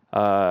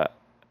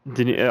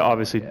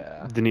 Obviously,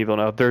 yeah. Denis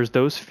Villeneuve. There's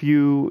those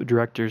few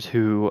directors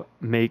who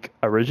make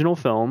original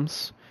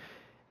films.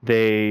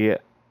 They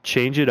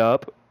change it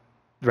up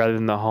rather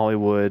than the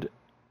Hollywood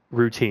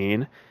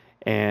routine,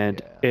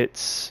 and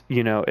it's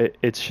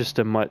it's just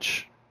a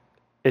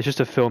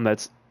film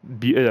that's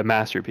a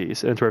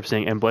masterpiece. And that's what I'm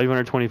saying. And Blade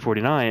Runner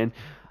 2049,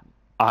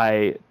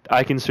 I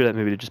consider that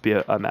movie to just be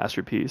a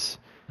masterpiece.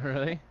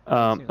 Really?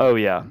 Oh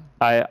yeah,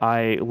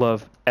 I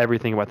love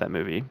everything about that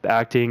movie. The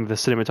acting, the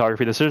cinematography.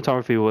 The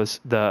cinematography was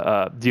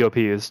the DOP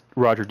is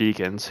Roger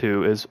Deakins,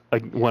 who is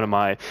one of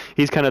my.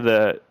 He's kind of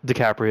the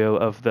DiCaprio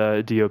of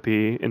the DOP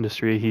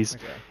industry.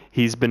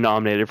 He's been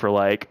nominated for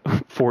like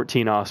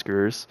 14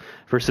 Oscars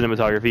for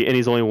cinematography, and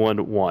he's only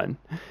won one.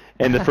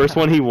 And the first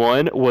one he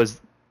won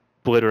was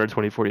Blade Runner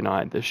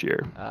 2049 this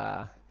year.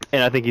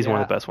 And I think he's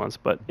one of the best ones.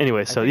 But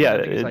anyway, so yeah,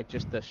 it's like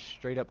just the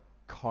straight up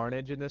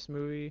carnage in this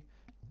movie.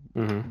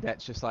 Mm-hmm.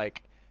 That's just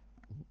like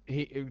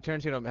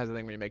Tarantino has a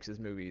thing when he makes his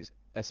movies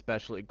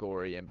especially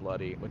gory and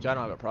bloody, which I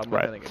don't have a problem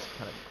with. I think it's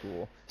kind of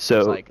cool. So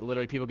it's like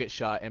literally people get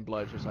shot and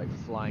blood's just like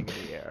flying in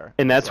the air.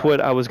 And that's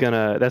what I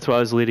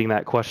was leading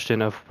that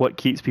question of what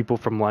keeps people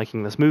from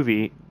liking this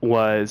movie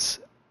was,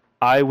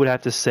 I would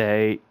have to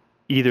say,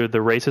 either the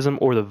racism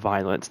or the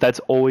violence. That's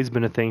always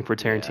been a thing for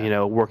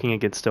Tarantino. Working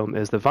against him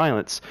is the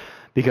violence,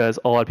 because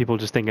a lot of people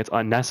just think it's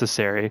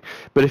unnecessary.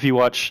 But if you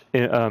watch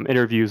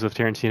interviews with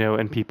Tarantino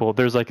and people,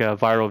 there's like a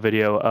viral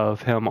video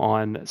of him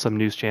on some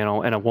news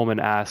channel, and a woman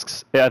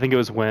asks, I think it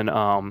was when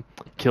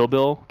Kill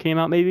Bill came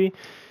out, maybe,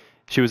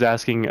 she was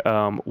asking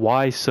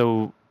why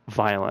so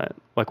violent?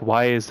 Like,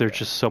 why is there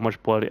just so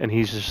much blood? And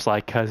he's just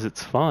like, because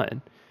it's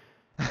fun.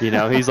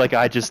 He's like,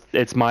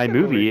 it's my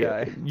movie.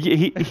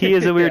 He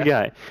is a weird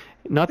guy.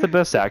 Not the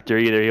best actor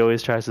either. He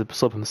always tries to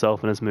slip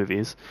himself in his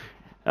movies.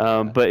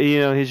 But he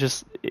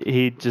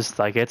just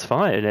like, it's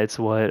fun, and it's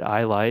what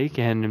I like,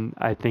 and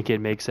I think it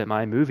makes it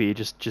my movie.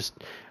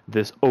 Just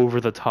this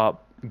over the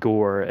top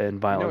gore and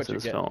violence in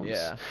his films.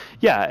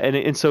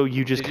 And so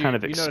you just kind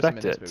of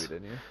expect it. This movie,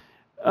 didn't you?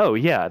 Oh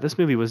yeah, this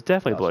movie was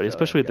definitely bloody,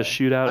 especially at the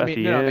shootout at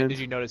the end. Did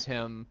you notice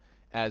him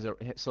as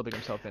slipping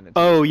himself in?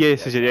 Oh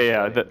yes.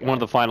 One of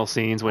the final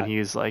scenes when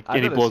he's like,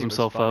 and he blows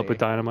himself up with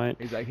dynamite.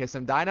 He's like, here's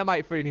some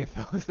dynamite for you, and he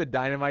throws the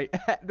dynamite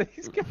at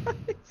these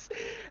guys,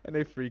 and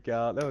they freak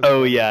out. That was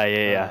funny.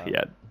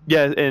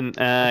 Yeah.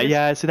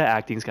 And so that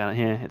acting's kind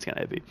of, it's kind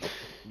of heavy.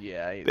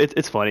 Yeah,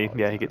 it's funny.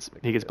 Yeah, he gets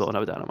blown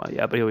up with dynamite.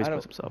 Yeah, but he always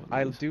puts himself.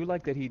 I do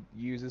like that he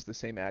uses the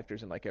same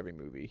actors in like every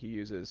movie. He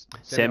uses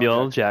Samuel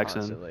L.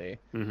 Jackson,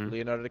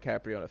 Leonardo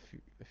DiCaprio on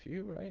a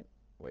few, right?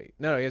 Wait,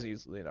 no, he hasn't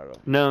used Leonardo.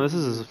 No, this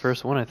is his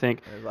first one, I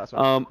think. His last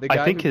one. The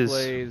guy I think who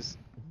plays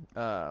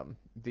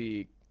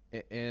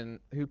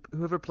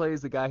whoever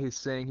plays the guy who's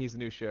saying he's the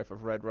new sheriff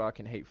of Red Rock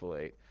and Hateful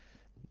Eight.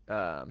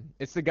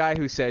 It's the guy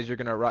who says you're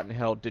gonna rot in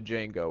hell to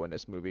Django in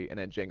this movie, and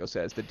then Django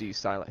says the D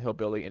silent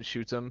hillbilly and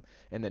shoots him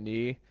in the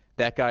knee.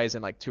 That guy's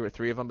in like 2 or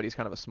 3 of them, but he's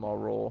kind of a small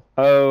role.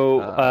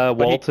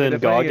 Walton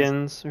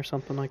Goggins or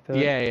something like that.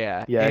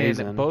 Yeah. And he's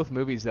in both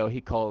movies though,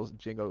 he calls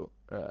Django.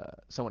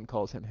 Someone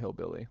calls him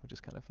hillbilly, which is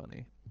kind of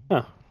funny. Oh,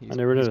 I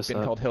never noticed that. He's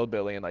been called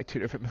hillbilly in like 2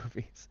 different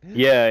movies.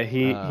 Yeah,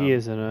 he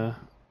is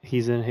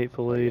he's in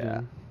Hateful Eight.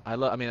 Yeah, I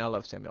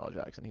love Samuel L.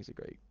 Jackson. He's a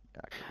great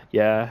actor.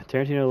 Yeah,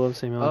 Tarantino loves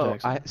Samuel L.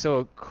 Jackson. So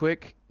a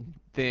quick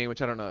thing,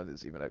 which I don't know if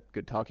is even a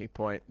good talking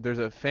point. There's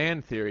a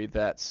fan theory and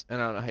I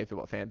don't know how you feel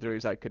about fan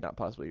theories. I could not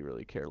possibly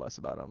really care less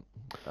about them,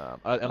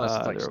 unless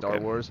it's like Star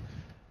Wars.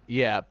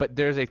 Yeah, but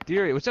there's a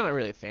theory, which is not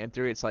really a fan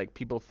theory. It's like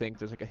people think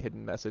there's like a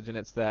hidden message, and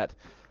it's that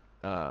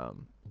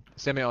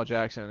Samuel L.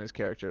 Jackson and his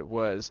character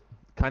was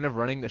kind of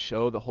running the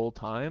show the whole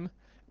time,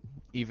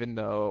 even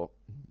though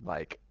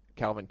like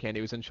Calvin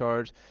Candy was in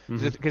charge.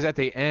 Because at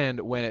the end,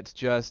 when it's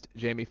just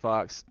Jamie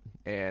Foxx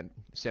and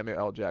Samuel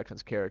L.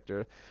 Jackson's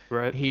character,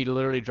 right, he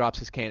literally drops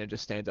his cane and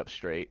just stands up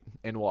straight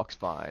and walks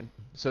fine.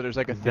 So there's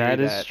like a theory that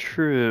is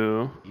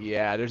true.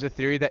 Yeah, there's a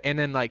theory that, and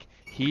then like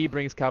he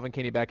brings Calvin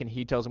Candy back and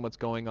he tells him what's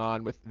going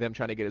on with them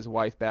trying to get his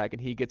wife back,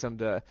 and he gets him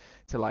to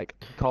like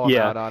call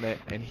him out on it,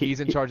 and he's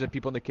in charge of the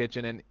people in the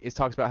kitchen, and it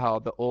talks about how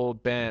the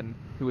old Ben,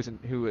 who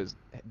was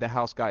the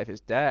house guy of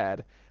his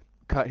dad,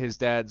 cut his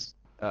dad's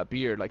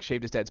beard, like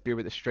shaved his dad's beard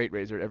with a straight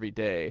razor every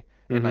day,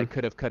 and like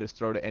could have cut his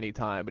throat at any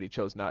time, but he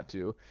chose not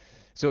to.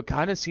 So it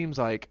kind of seems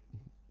like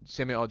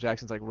Samuel L.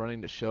 Jackson's like running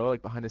the show,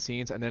 like behind the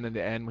scenes, and then in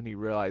the end, when he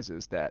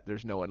realizes that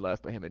there's no one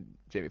left but him and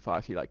Jamie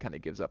Foxx, he like kind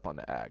of gives up on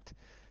the act.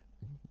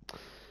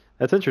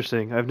 That's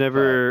interesting. I've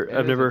never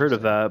heard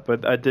of that,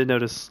 but I did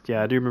notice.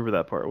 Yeah, I do remember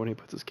that part when he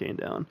puts his cane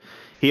down.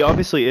 He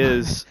obviously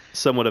is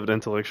somewhat of an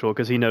intellectual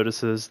because he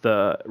notices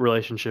the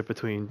relationship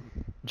between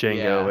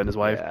Django and his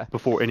wife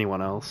before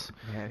anyone else.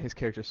 Man, his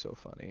character's so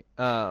funny.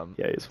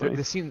 Yeah, he's funny.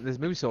 This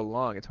movie's so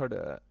long, it's hard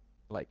to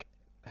like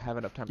have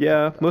enough time.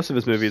 Yeah, most of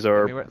his movies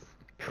are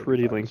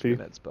pretty lengthy.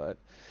 Minutes, but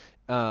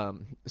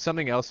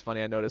something else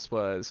funny I noticed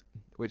was,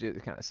 which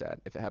is kind of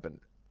sad if it happened,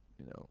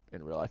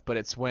 in real life, but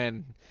it's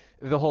when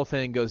the whole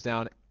thing goes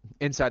down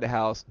inside the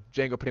house.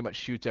 Django pretty much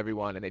shoots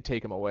everyone, and they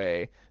take him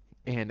away.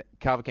 And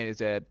Cavalcanti's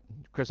dead.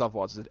 Christoph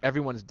Waltz is dead.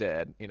 Everyone's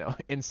dead.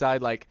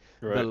 Inside like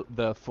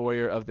the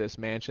foyer of this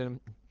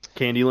mansion.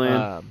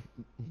 Candyland.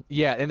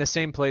 Yeah, in the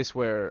same place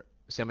where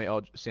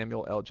Samuel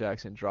L.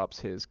 Jackson drops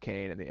his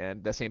cane in the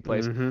end. That same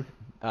place. Mm-hmm.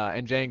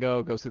 And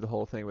Django goes through the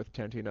whole thing with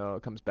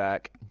Tarantino. Comes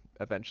back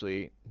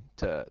eventually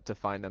to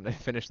find them. They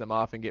finish them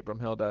off and get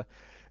Brumhilde.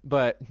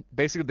 But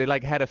basically, they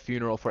like had a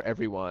funeral for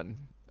everyone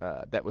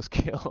that was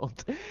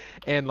killed,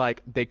 and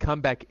like they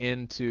come back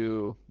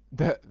into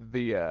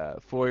the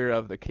foyer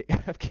of the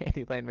of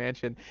Candyland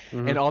Mansion,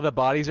 and all the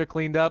bodies are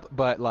cleaned up,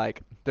 but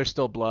like there's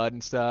still blood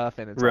and stuff,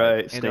 and it's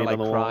like, and they're like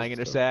crying and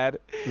they're sad,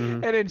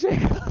 and then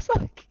Jacob's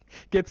like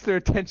gets their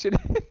attention,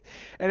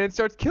 and it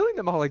starts killing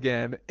them all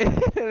again,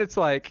 and it's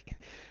like.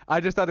 I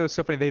just thought it was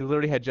so funny. They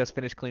literally had just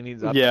finished cleaning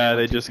these up. Yeah,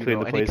 they just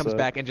cleaned the place up. And he comes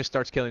back and just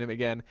starts killing them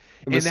again.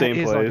 In the same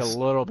place. And that is like a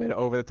little bit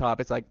over the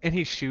top. It's like, and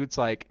he shoots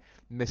like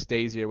Miss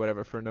Daisy or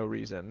whatever for no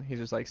reason. He's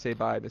just like, say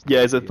bye, Miss Daisy.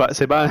 Yeah, he's like,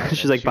 say bye.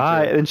 She's like,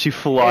 bye. And then she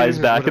flies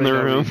back in the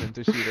room.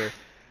 To shoot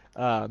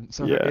her.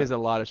 So there is a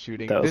lot of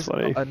shooting. That was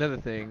funny. Another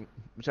thing,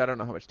 which I don't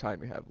know how much time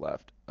we have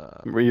left.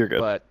 You're good.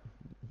 But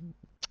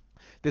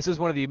this is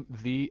one of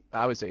the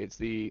I would say it's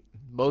the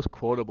most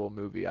quotable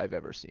movie I've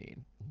ever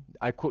seen.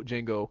 I quote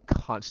Django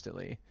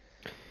constantly.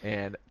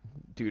 And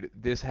dude,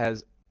 this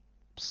has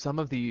some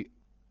of the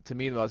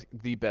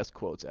best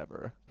quotes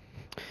ever.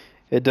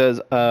 It does.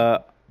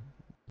 I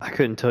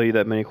couldn't tell you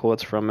that many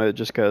quotes from it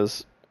just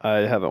because I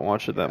haven't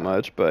watched it that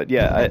much. But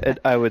yeah,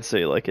 I would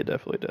say like it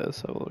definitely does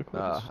have a lot of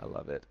quotes. I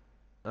love it.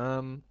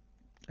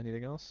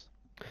 Anything else?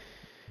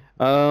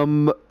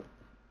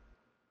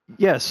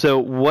 Yeah. So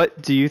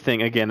what do you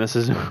think? Again, this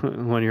is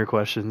one of your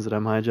questions that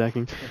I'm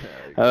hijacking.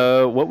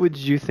 What would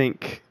you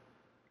think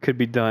could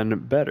be done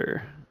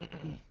better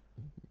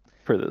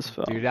for this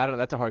film? Dude, I don't.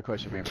 That's a hard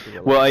question for me.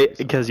 Well,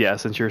 because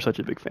since you're such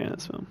a big fan of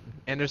this film,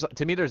 and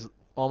there's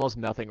almost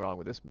nothing wrong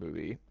with this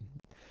movie.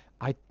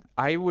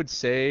 I would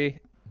say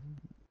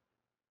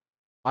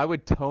I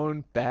would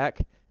tone back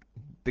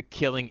the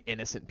killing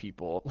innocent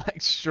people, like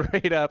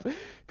straight up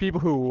people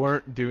who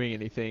weren't doing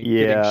anything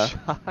getting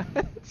shot.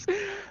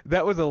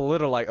 That was a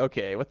little like,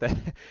 okay, what the,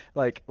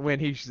 like when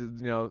he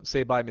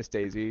say bye Miss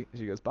Daisy,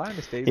 she goes bye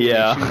Miss Daisy,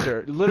 yeah, and he shoots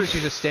her. Literally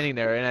she's just standing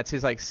there, and that's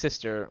his like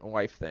sister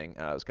wife thing.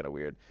 It was kind of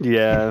weird.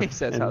 Yeah. He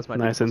says how's my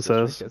nice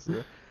incest.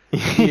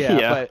 Yeah,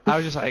 but I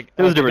was just like,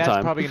 it was a different that's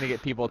time. Probably gonna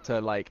get people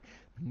to like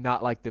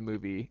not like the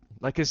movie,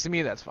 like, because to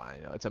me that's fine.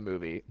 It's a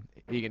movie.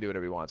 He can do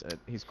whatever he wants, and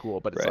he's cool.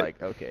 But it's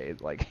like, okay,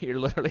 like you're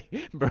literally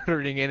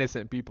murdering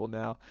innocent people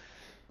now.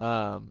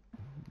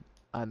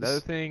 Another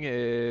thing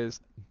is,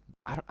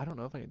 I don't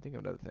know if I can think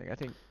of another thing. I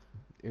think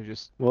it was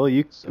just. Well,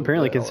 you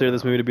apparently consider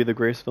this movie to be the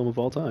greatest film of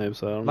all time,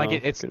 so I don't know. Like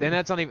it's, and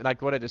that's not even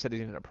like what I just said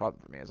isn't even a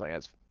problem for me. It's like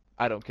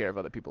I don't care if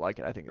other people like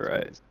it. I think it's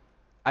right.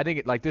 I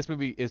think like this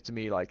movie is to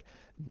me like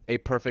a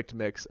perfect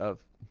mix of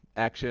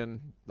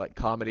action, like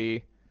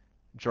comedy,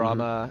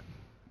 drama.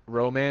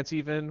 Romance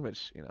even,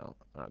 which I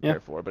don't care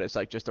for, but it's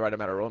like just the right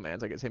amount of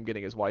romance. Like it's him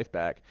getting his wife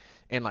back,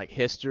 and like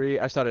history.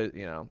 I started,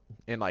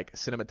 in like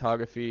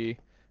cinematography.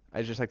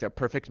 I just like that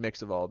perfect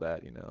mix of all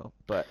that,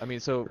 But I mean,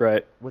 so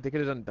what they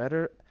could have done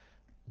better,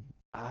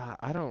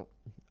 I don't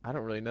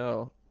really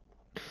know.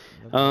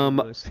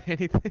 Really say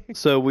anything.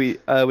 So we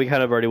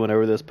kind of already went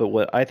over this, but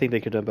what I think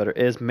they could have done better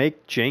is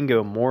make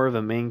Django more of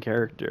a main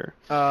character.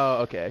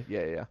 Oh, okay,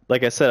 yeah.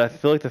 Like I said, I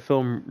feel like the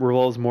film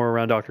revolves more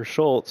around Dr.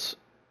 Schultz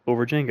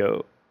over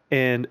Django.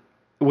 And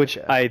which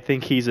I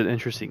think he's an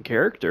interesting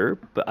character,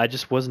 but I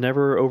just was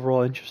never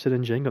overall interested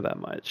in Django that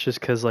much, just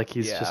because like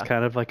he's just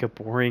kind of like a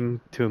boring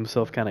to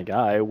himself kind of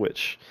guy,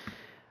 which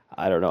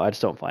I don't know, I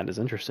just don't find as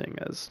interesting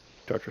as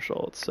Dr.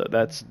 Schultz. So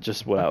that's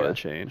just what I would have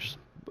changed.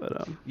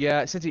 But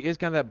yeah, since he is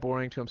kind of that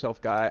boring to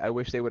himself guy, I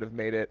wish they would have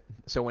made it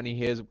so when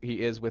he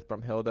is with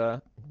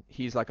Brumhilde,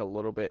 he's like a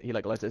little bit, he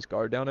like lets his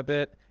guard down a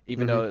bit,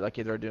 even though like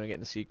they're doing it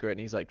in secret, and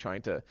he's like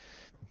trying to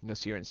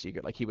see her in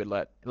secret. Like he would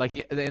let,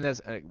 like, and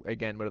that's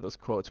again one of those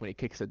quotes when he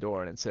kicks the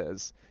door and it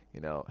says,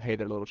 hey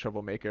there little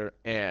troublemaker,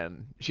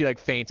 and she like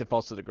faints and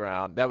falls to the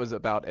ground. That was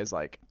about as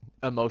like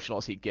emotional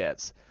as he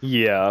gets.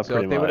 Yeah, so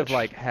if they would have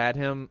like had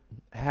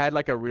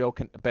like a real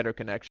better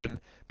connection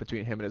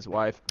between him and his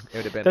wife, it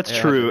would have been. That's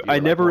true. I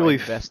never really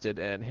invested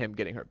in him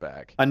getting her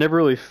back. I never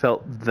really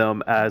felt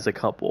them as a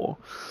couple,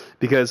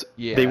 because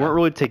they weren't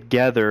really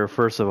together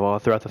first of all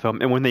throughout the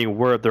film, and when they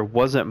were, there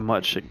wasn't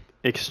much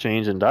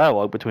exchange and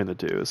dialogue between the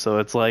two. So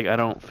it's like I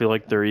don't feel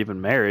like they're even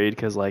married,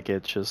 because like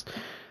it's just.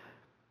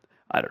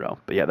 I don't know,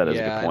 but yeah, that is a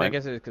good Yeah, and I point.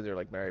 guess it's because they're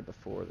like married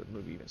before the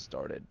movie even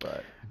started,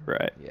 but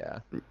Right. yeah.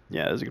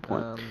 Yeah, that is a good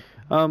point.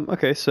 Um,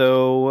 Okay,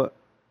 so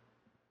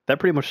that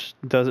pretty much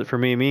does it for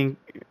me.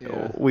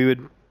 Yeah. We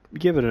would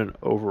give it an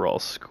overall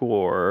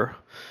score.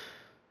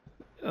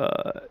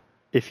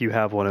 If you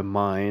have one in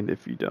mind,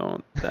 if you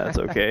don't, that's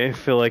okay. I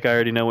feel like I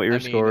already know what your I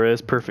mean, score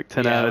is. Perfect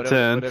 10 yeah, out of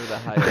 10. whatever the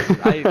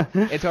highest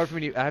is. It's hard for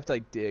me I have to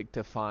like dig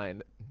to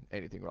find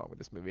anything wrong with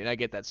this movie, and I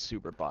get that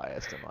super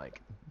biased and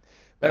like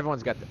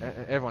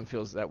everyone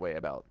feels that way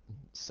about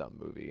some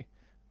movie,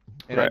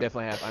 and I Right.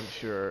 definitely have. I'm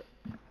sure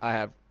I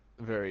have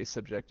very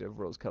subjective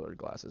rose-colored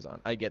glasses on.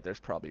 I get there's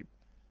probably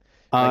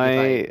like if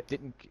I I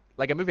didn't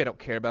like a movie I don't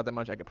care about that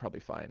much, I could probably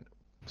find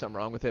something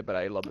wrong with it, but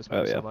I love this Oh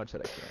movie yeah, so much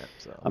that I can't.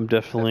 So I'm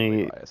definitely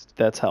definitely. biased.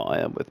 That's how I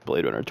am with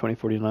Blade Runner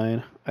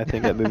 2049. I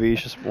think that movie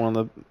is just one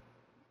of the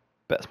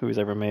best movies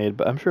ever made.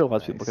 But I'm sure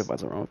lots of people can Nice. find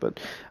something wrong with it.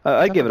 Let's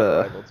I'd talk give it about a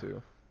Arrival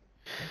too.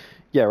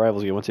 yeah.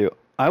 Rival's a good one too.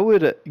 I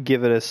would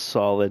give it a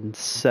solid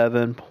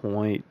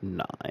 7.9.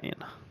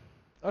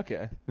 Okay.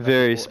 Not a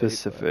Very full 8, but-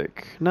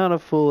 specific. Not a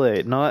full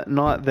 8.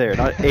 Not there.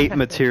 Not 8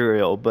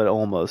 material, but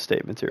almost 8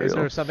 Is material.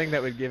 there something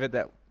that would give it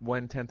that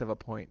 1/10 of a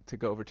point to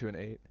go over to an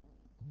 8?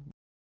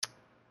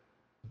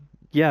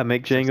 Yeah,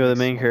 make Django the Something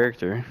main small.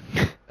 character.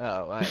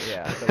 Oh,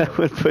 yeah. That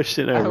would push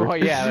it over. Oh,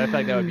 yeah. I feel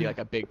like that would be like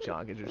a big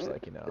chunk. It's just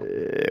like, you know.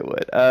 It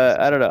would. Just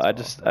I don't know.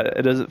 something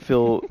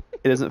small.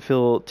 It doesn't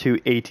feel too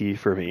 80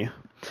 for me.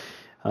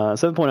 7.9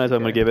 is what I'm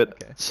gonna Okay, give it.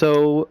 okay.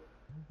 So,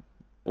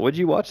 what'd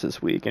you watch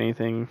this week?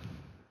 Anything?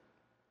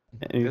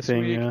 This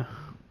week?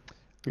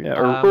 Yeah,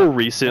 or Nothing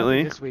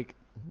recently? This week.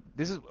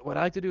 This is what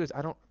I like to do is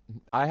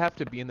I have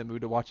to be in the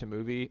mood to watch a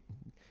movie.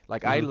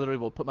 Like I Mhm. literally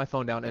will put my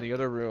phone down in the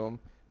other room.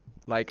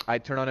 Like I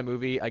turn on a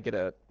movie, I get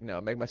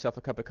make myself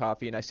a cup of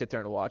coffee and I sit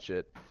there and watch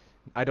it.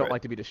 I don't Right.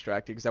 like to be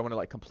distracted because I want to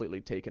like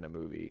completely take in a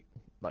movie,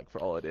 like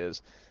for all it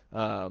is.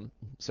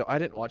 So I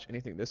didn't watch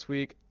anything this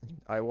week.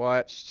 I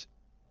watched,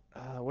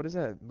 what is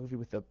that movie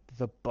with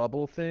the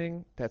bubble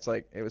thing? That's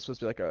like it was supposed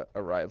to be like a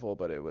Arrival,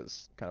 but it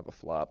was kind of a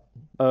flop.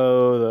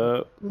 Oh,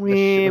 the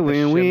wee With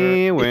the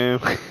wee wee wee.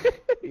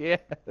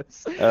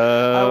 Yes.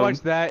 I Um,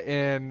 watched that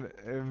and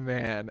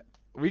man,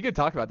 we could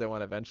talk about that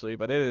one eventually,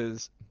 but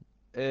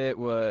it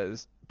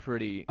was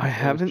pretty. I It was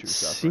haven't true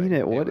seen suffering.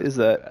 it. What was is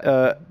pretty that?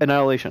 bad.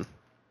 Annihilation.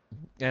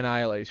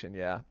 Annihilation,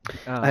 yeah.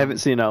 I haven't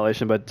seen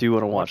Annihilation, but do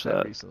want to I watch watched that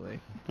that. recently,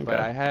 Okay.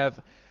 but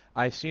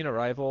I've seen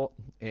Arrival,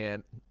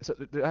 and so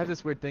I have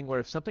this weird thing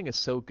where if something is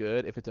so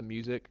good, if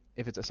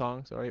it's a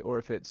song, sorry, or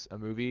if it's a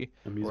movie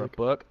The or a music.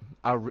 book,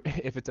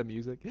 if it's a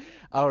music,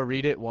 I'll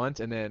read it once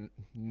and then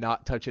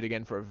not touch it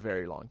again for a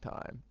very long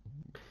time.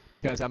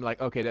 Because I'm like,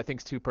 okay, that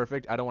thing's too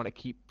perfect. I don't want to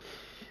keep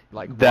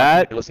like watching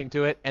That it, listening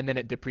to it, and then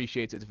it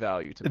depreciates its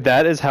value to me.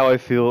 that is how I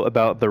feel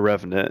about The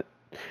Revenant.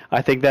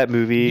 I think that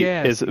movie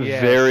Yes, is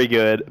yes. very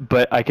good,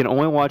 but I can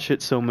only watch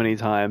it so many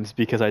times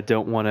because I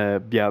don't want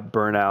to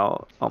burn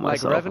out on Like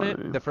myself.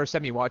 Revenant, the first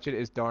time you watch it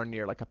is darn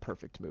near like a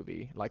perfect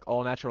movie. Like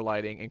all natural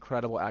lighting,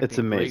 incredible acting, It's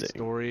amazing. great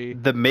story,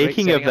 The great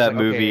making of setting. I was that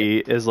like, okay, movie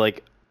is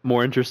like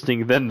more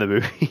interesting than the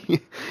movie.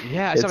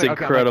 yeah, It's something.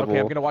 Okay, I'm like, okay, I'm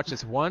incredible. gonna watch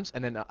this once,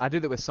 and then I do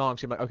that with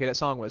songs. I'm like, okay, that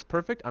song was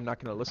perfect. I'm not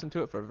gonna listen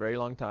to it for a very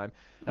long time,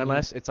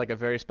 unless it's like a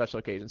very special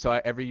occasion.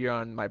 So every year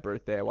on my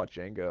birthday, I watch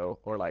Django,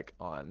 or like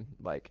on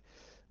like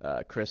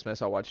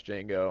Christmas, I'll watch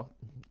Django.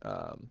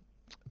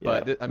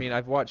 But Yeah. I mean,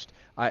 I've watched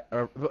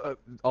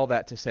all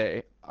that to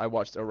say, I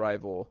watched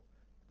Arrival,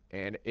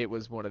 and it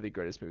was one of the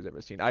greatest movies I've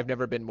ever seen. I've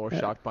never been more Yeah.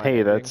 shocked by Hey,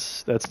 an ending.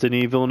 that's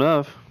Denis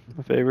Villeneuve,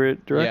 my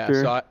favorite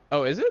director. Yeah.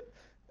 Oh, is it?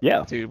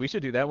 Yeah. Dude, we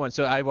should do that one.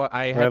 So I have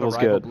Arrival's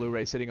Arrival good.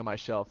 Blu-ray sitting on my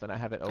shelf, and I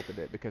haven't opened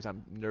it because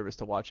I'm nervous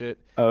to watch it.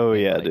 Oh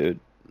And yeah, like, dude.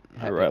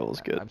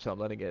 Arrival's good. I'm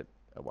letting it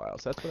a while.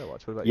 So that's what I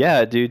watched. What about you?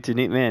 Yeah, dude,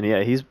 Denis, man,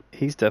 yeah,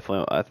 he's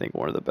definitely I think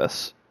one of the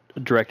best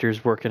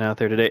directors working out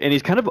there today, and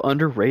he's kind of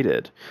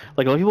underrated.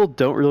 Like a lot of people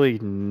don't really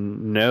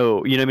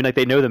know, you know what I mean? Like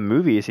they know the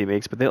movies he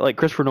makes, but they like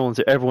Christopher Nolan.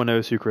 Everyone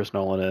knows who Chris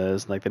Nolan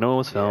is. Like they know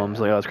his films.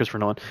 Yeah. Like oh, it's Christopher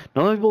Nolan.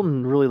 Not a lot of people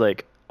really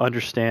like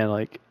understand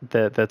like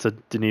that's a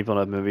Denis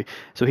Villeneuve movie.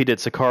 So he did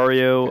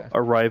Sicario, Okay.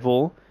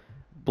 Arrival,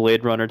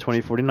 Blade Runner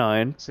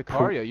 2049.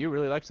 Sicario. You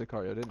really liked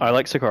Sicario, didn't you? I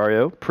like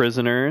Sicario,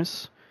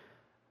 Prisoners,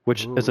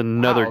 which is Ooh,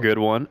 another wow. good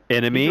one. He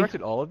Enemy,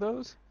 directed all of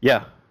those?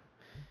 yeah.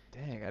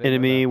 Dang, I didn't know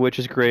Enemy, that. which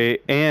is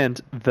great,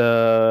 and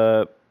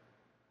the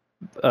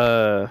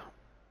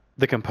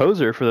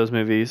composer for those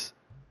movies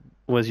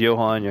was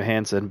Johan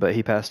Johansson, but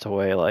he passed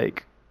away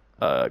like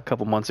a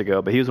couple months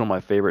ago. But he was one of my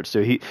favorites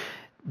too.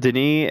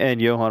 Denis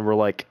and Johan were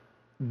like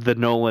the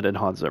Nolan and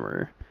Hans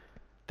Zimmer.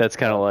 That's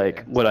kind of Okay, like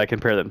it's what I like-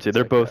 compare them to. it's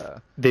They're like,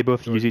 both they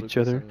both George use each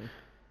Lucas other. and-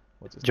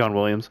 what's his John name?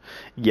 Williams,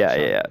 yeah, Sean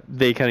yeah, yeah. Williams.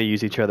 They kind of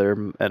use each other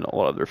in a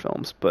lot of their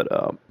films, but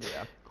Yeah.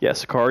 yeah,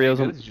 Sicario's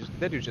Dang,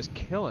 that dude's just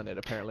killing it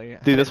apparently.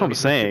 Dude, that's what I'm He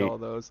directed saying. all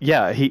those.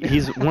 Yeah,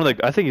 he's one of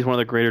the I think he's one of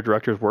the greater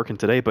directors working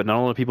today, but not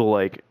a lot of people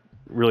like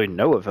really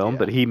know of him, Yeah.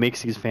 but he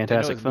makes these They know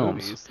fantastic his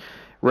films. movies.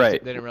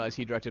 Right. They didn't realize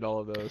he directed all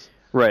of those.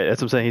 Right,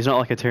 that's what I'm saying. He's not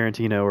like a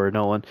Tarantino or a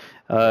Nolan.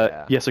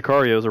 Yeah,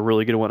 Sicario is a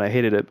really good one. I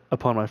hated it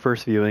upon my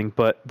first viewing,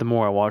 but the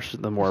more I watched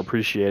it, the more I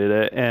appreciated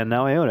it, and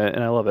now I own it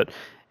and I love it.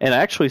 And I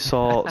actually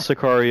saw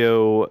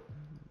Sicario,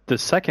 the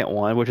second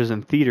one, which is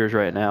in theaters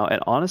right now,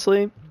 and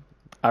honestly,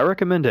 I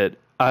recommend it.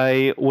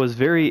 I was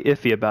very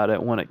iffy about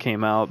it when it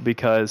came out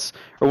or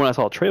when I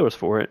saw trailers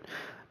for it,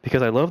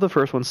 because I love the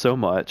first one so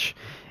much,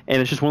 and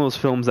it's just one of those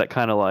films that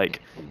kind of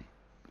like,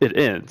 it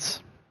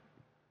ends.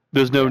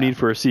 There's no need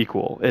for a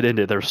sequel. It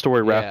ended. Their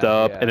story wrapped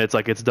up, and it's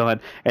like it's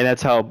done. And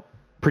that's how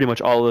pretty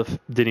much all of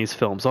Denis'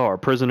 films are.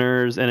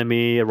 Prisoners,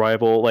 Enemy,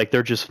 Arrival, like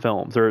they're just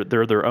films. They're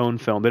their own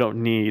film. They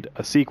don't need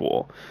a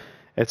sequel.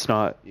 It's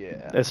not.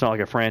 It's not like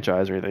a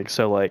franchise or anything.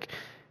 So like,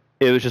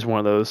 it was just one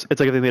of those. It's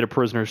like if they made a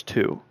Prisoners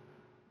 2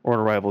 or an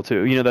Arrival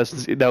 2. You know,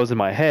 that was in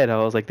my head. I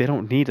was like, they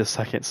don't need a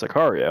second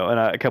Sicario. And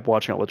I kept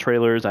watching all the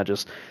trailers.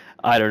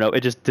 I don't know. It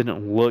just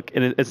didn't look,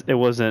 and it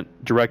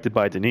wasn't directed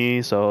by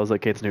Denis, so I was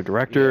like, okay, it's a new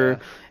director.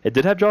 Yeah. It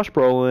did have Josh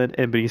Brolin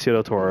and Benicio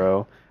del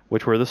Toro,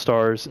 which were the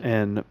stars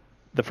in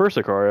the first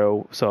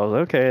Sicario. So I was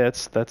like, okay,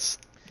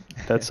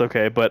 that's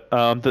okay. But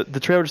the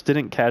trailer just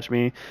didn't catch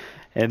me,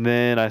 and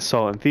then I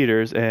saw it in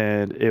theaters,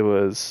 and it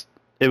was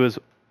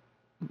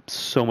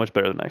so much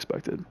better than I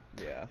expected.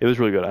 Yeah. It was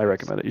really good. I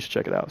recommend it. You should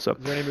check it out. So.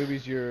 Is there any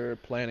movies you're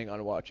planning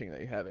on watching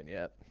that you haven't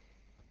yet?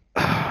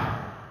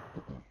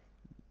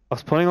 I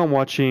was planning on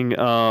watching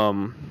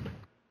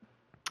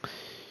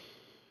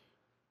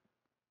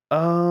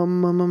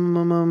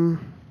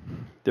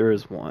there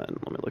is one.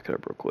 Let me look it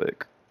up real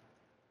quick.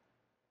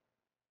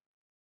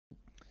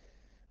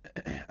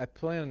 I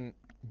plan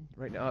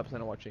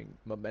on watching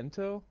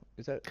Memento.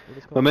 Is that what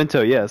it's called?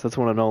 Memento, yes, that's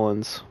one of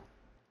Nolan's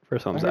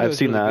first films. I've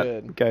seen really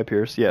that. Good. Guy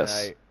Pearce,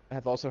 yes. I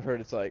have also heard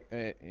it's like,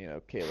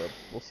 Caleb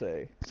will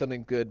say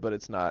something good, but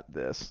it's not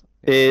this.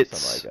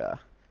 It's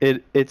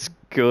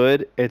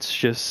good. It's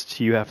just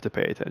you have to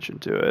pay attention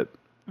to it.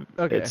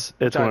 Okay. It's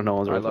one of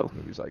Nolan's. I love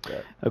movies like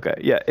that. Okay,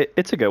 yeah,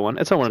 it's a good one.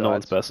 It's not one of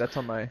Nolan's best. That's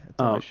on my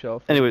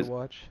shelf. Anyways, to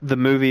watch. The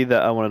movie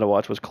that I wanted to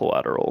watch was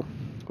Collateral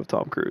with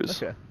Tom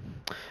Cruise. Okay.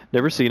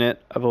 Never seen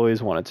it. I've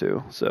always wanted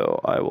to,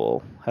 so I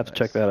will have to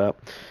check that out.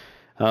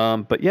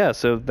 But yeah,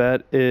 so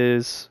that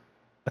is,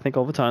 I think,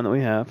 all the time that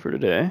we have for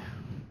today.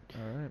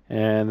 All right.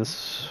 And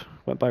this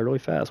went by really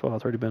fast. Wow,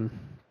 it's already been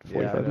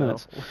 45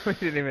 minutes.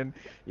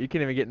 You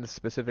can't even get into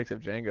specifics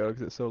of Django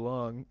because it's so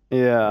long.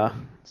 Yeah.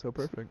 So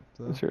perfect.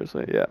 So.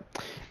 Seriously, yeah.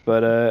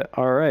 But,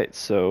 all right,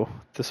 so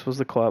this was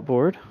the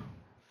Clapboard.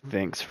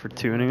 Thanks for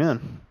tuning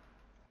in.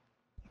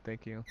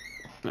 Thank you.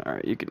 All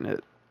right, you can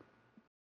hit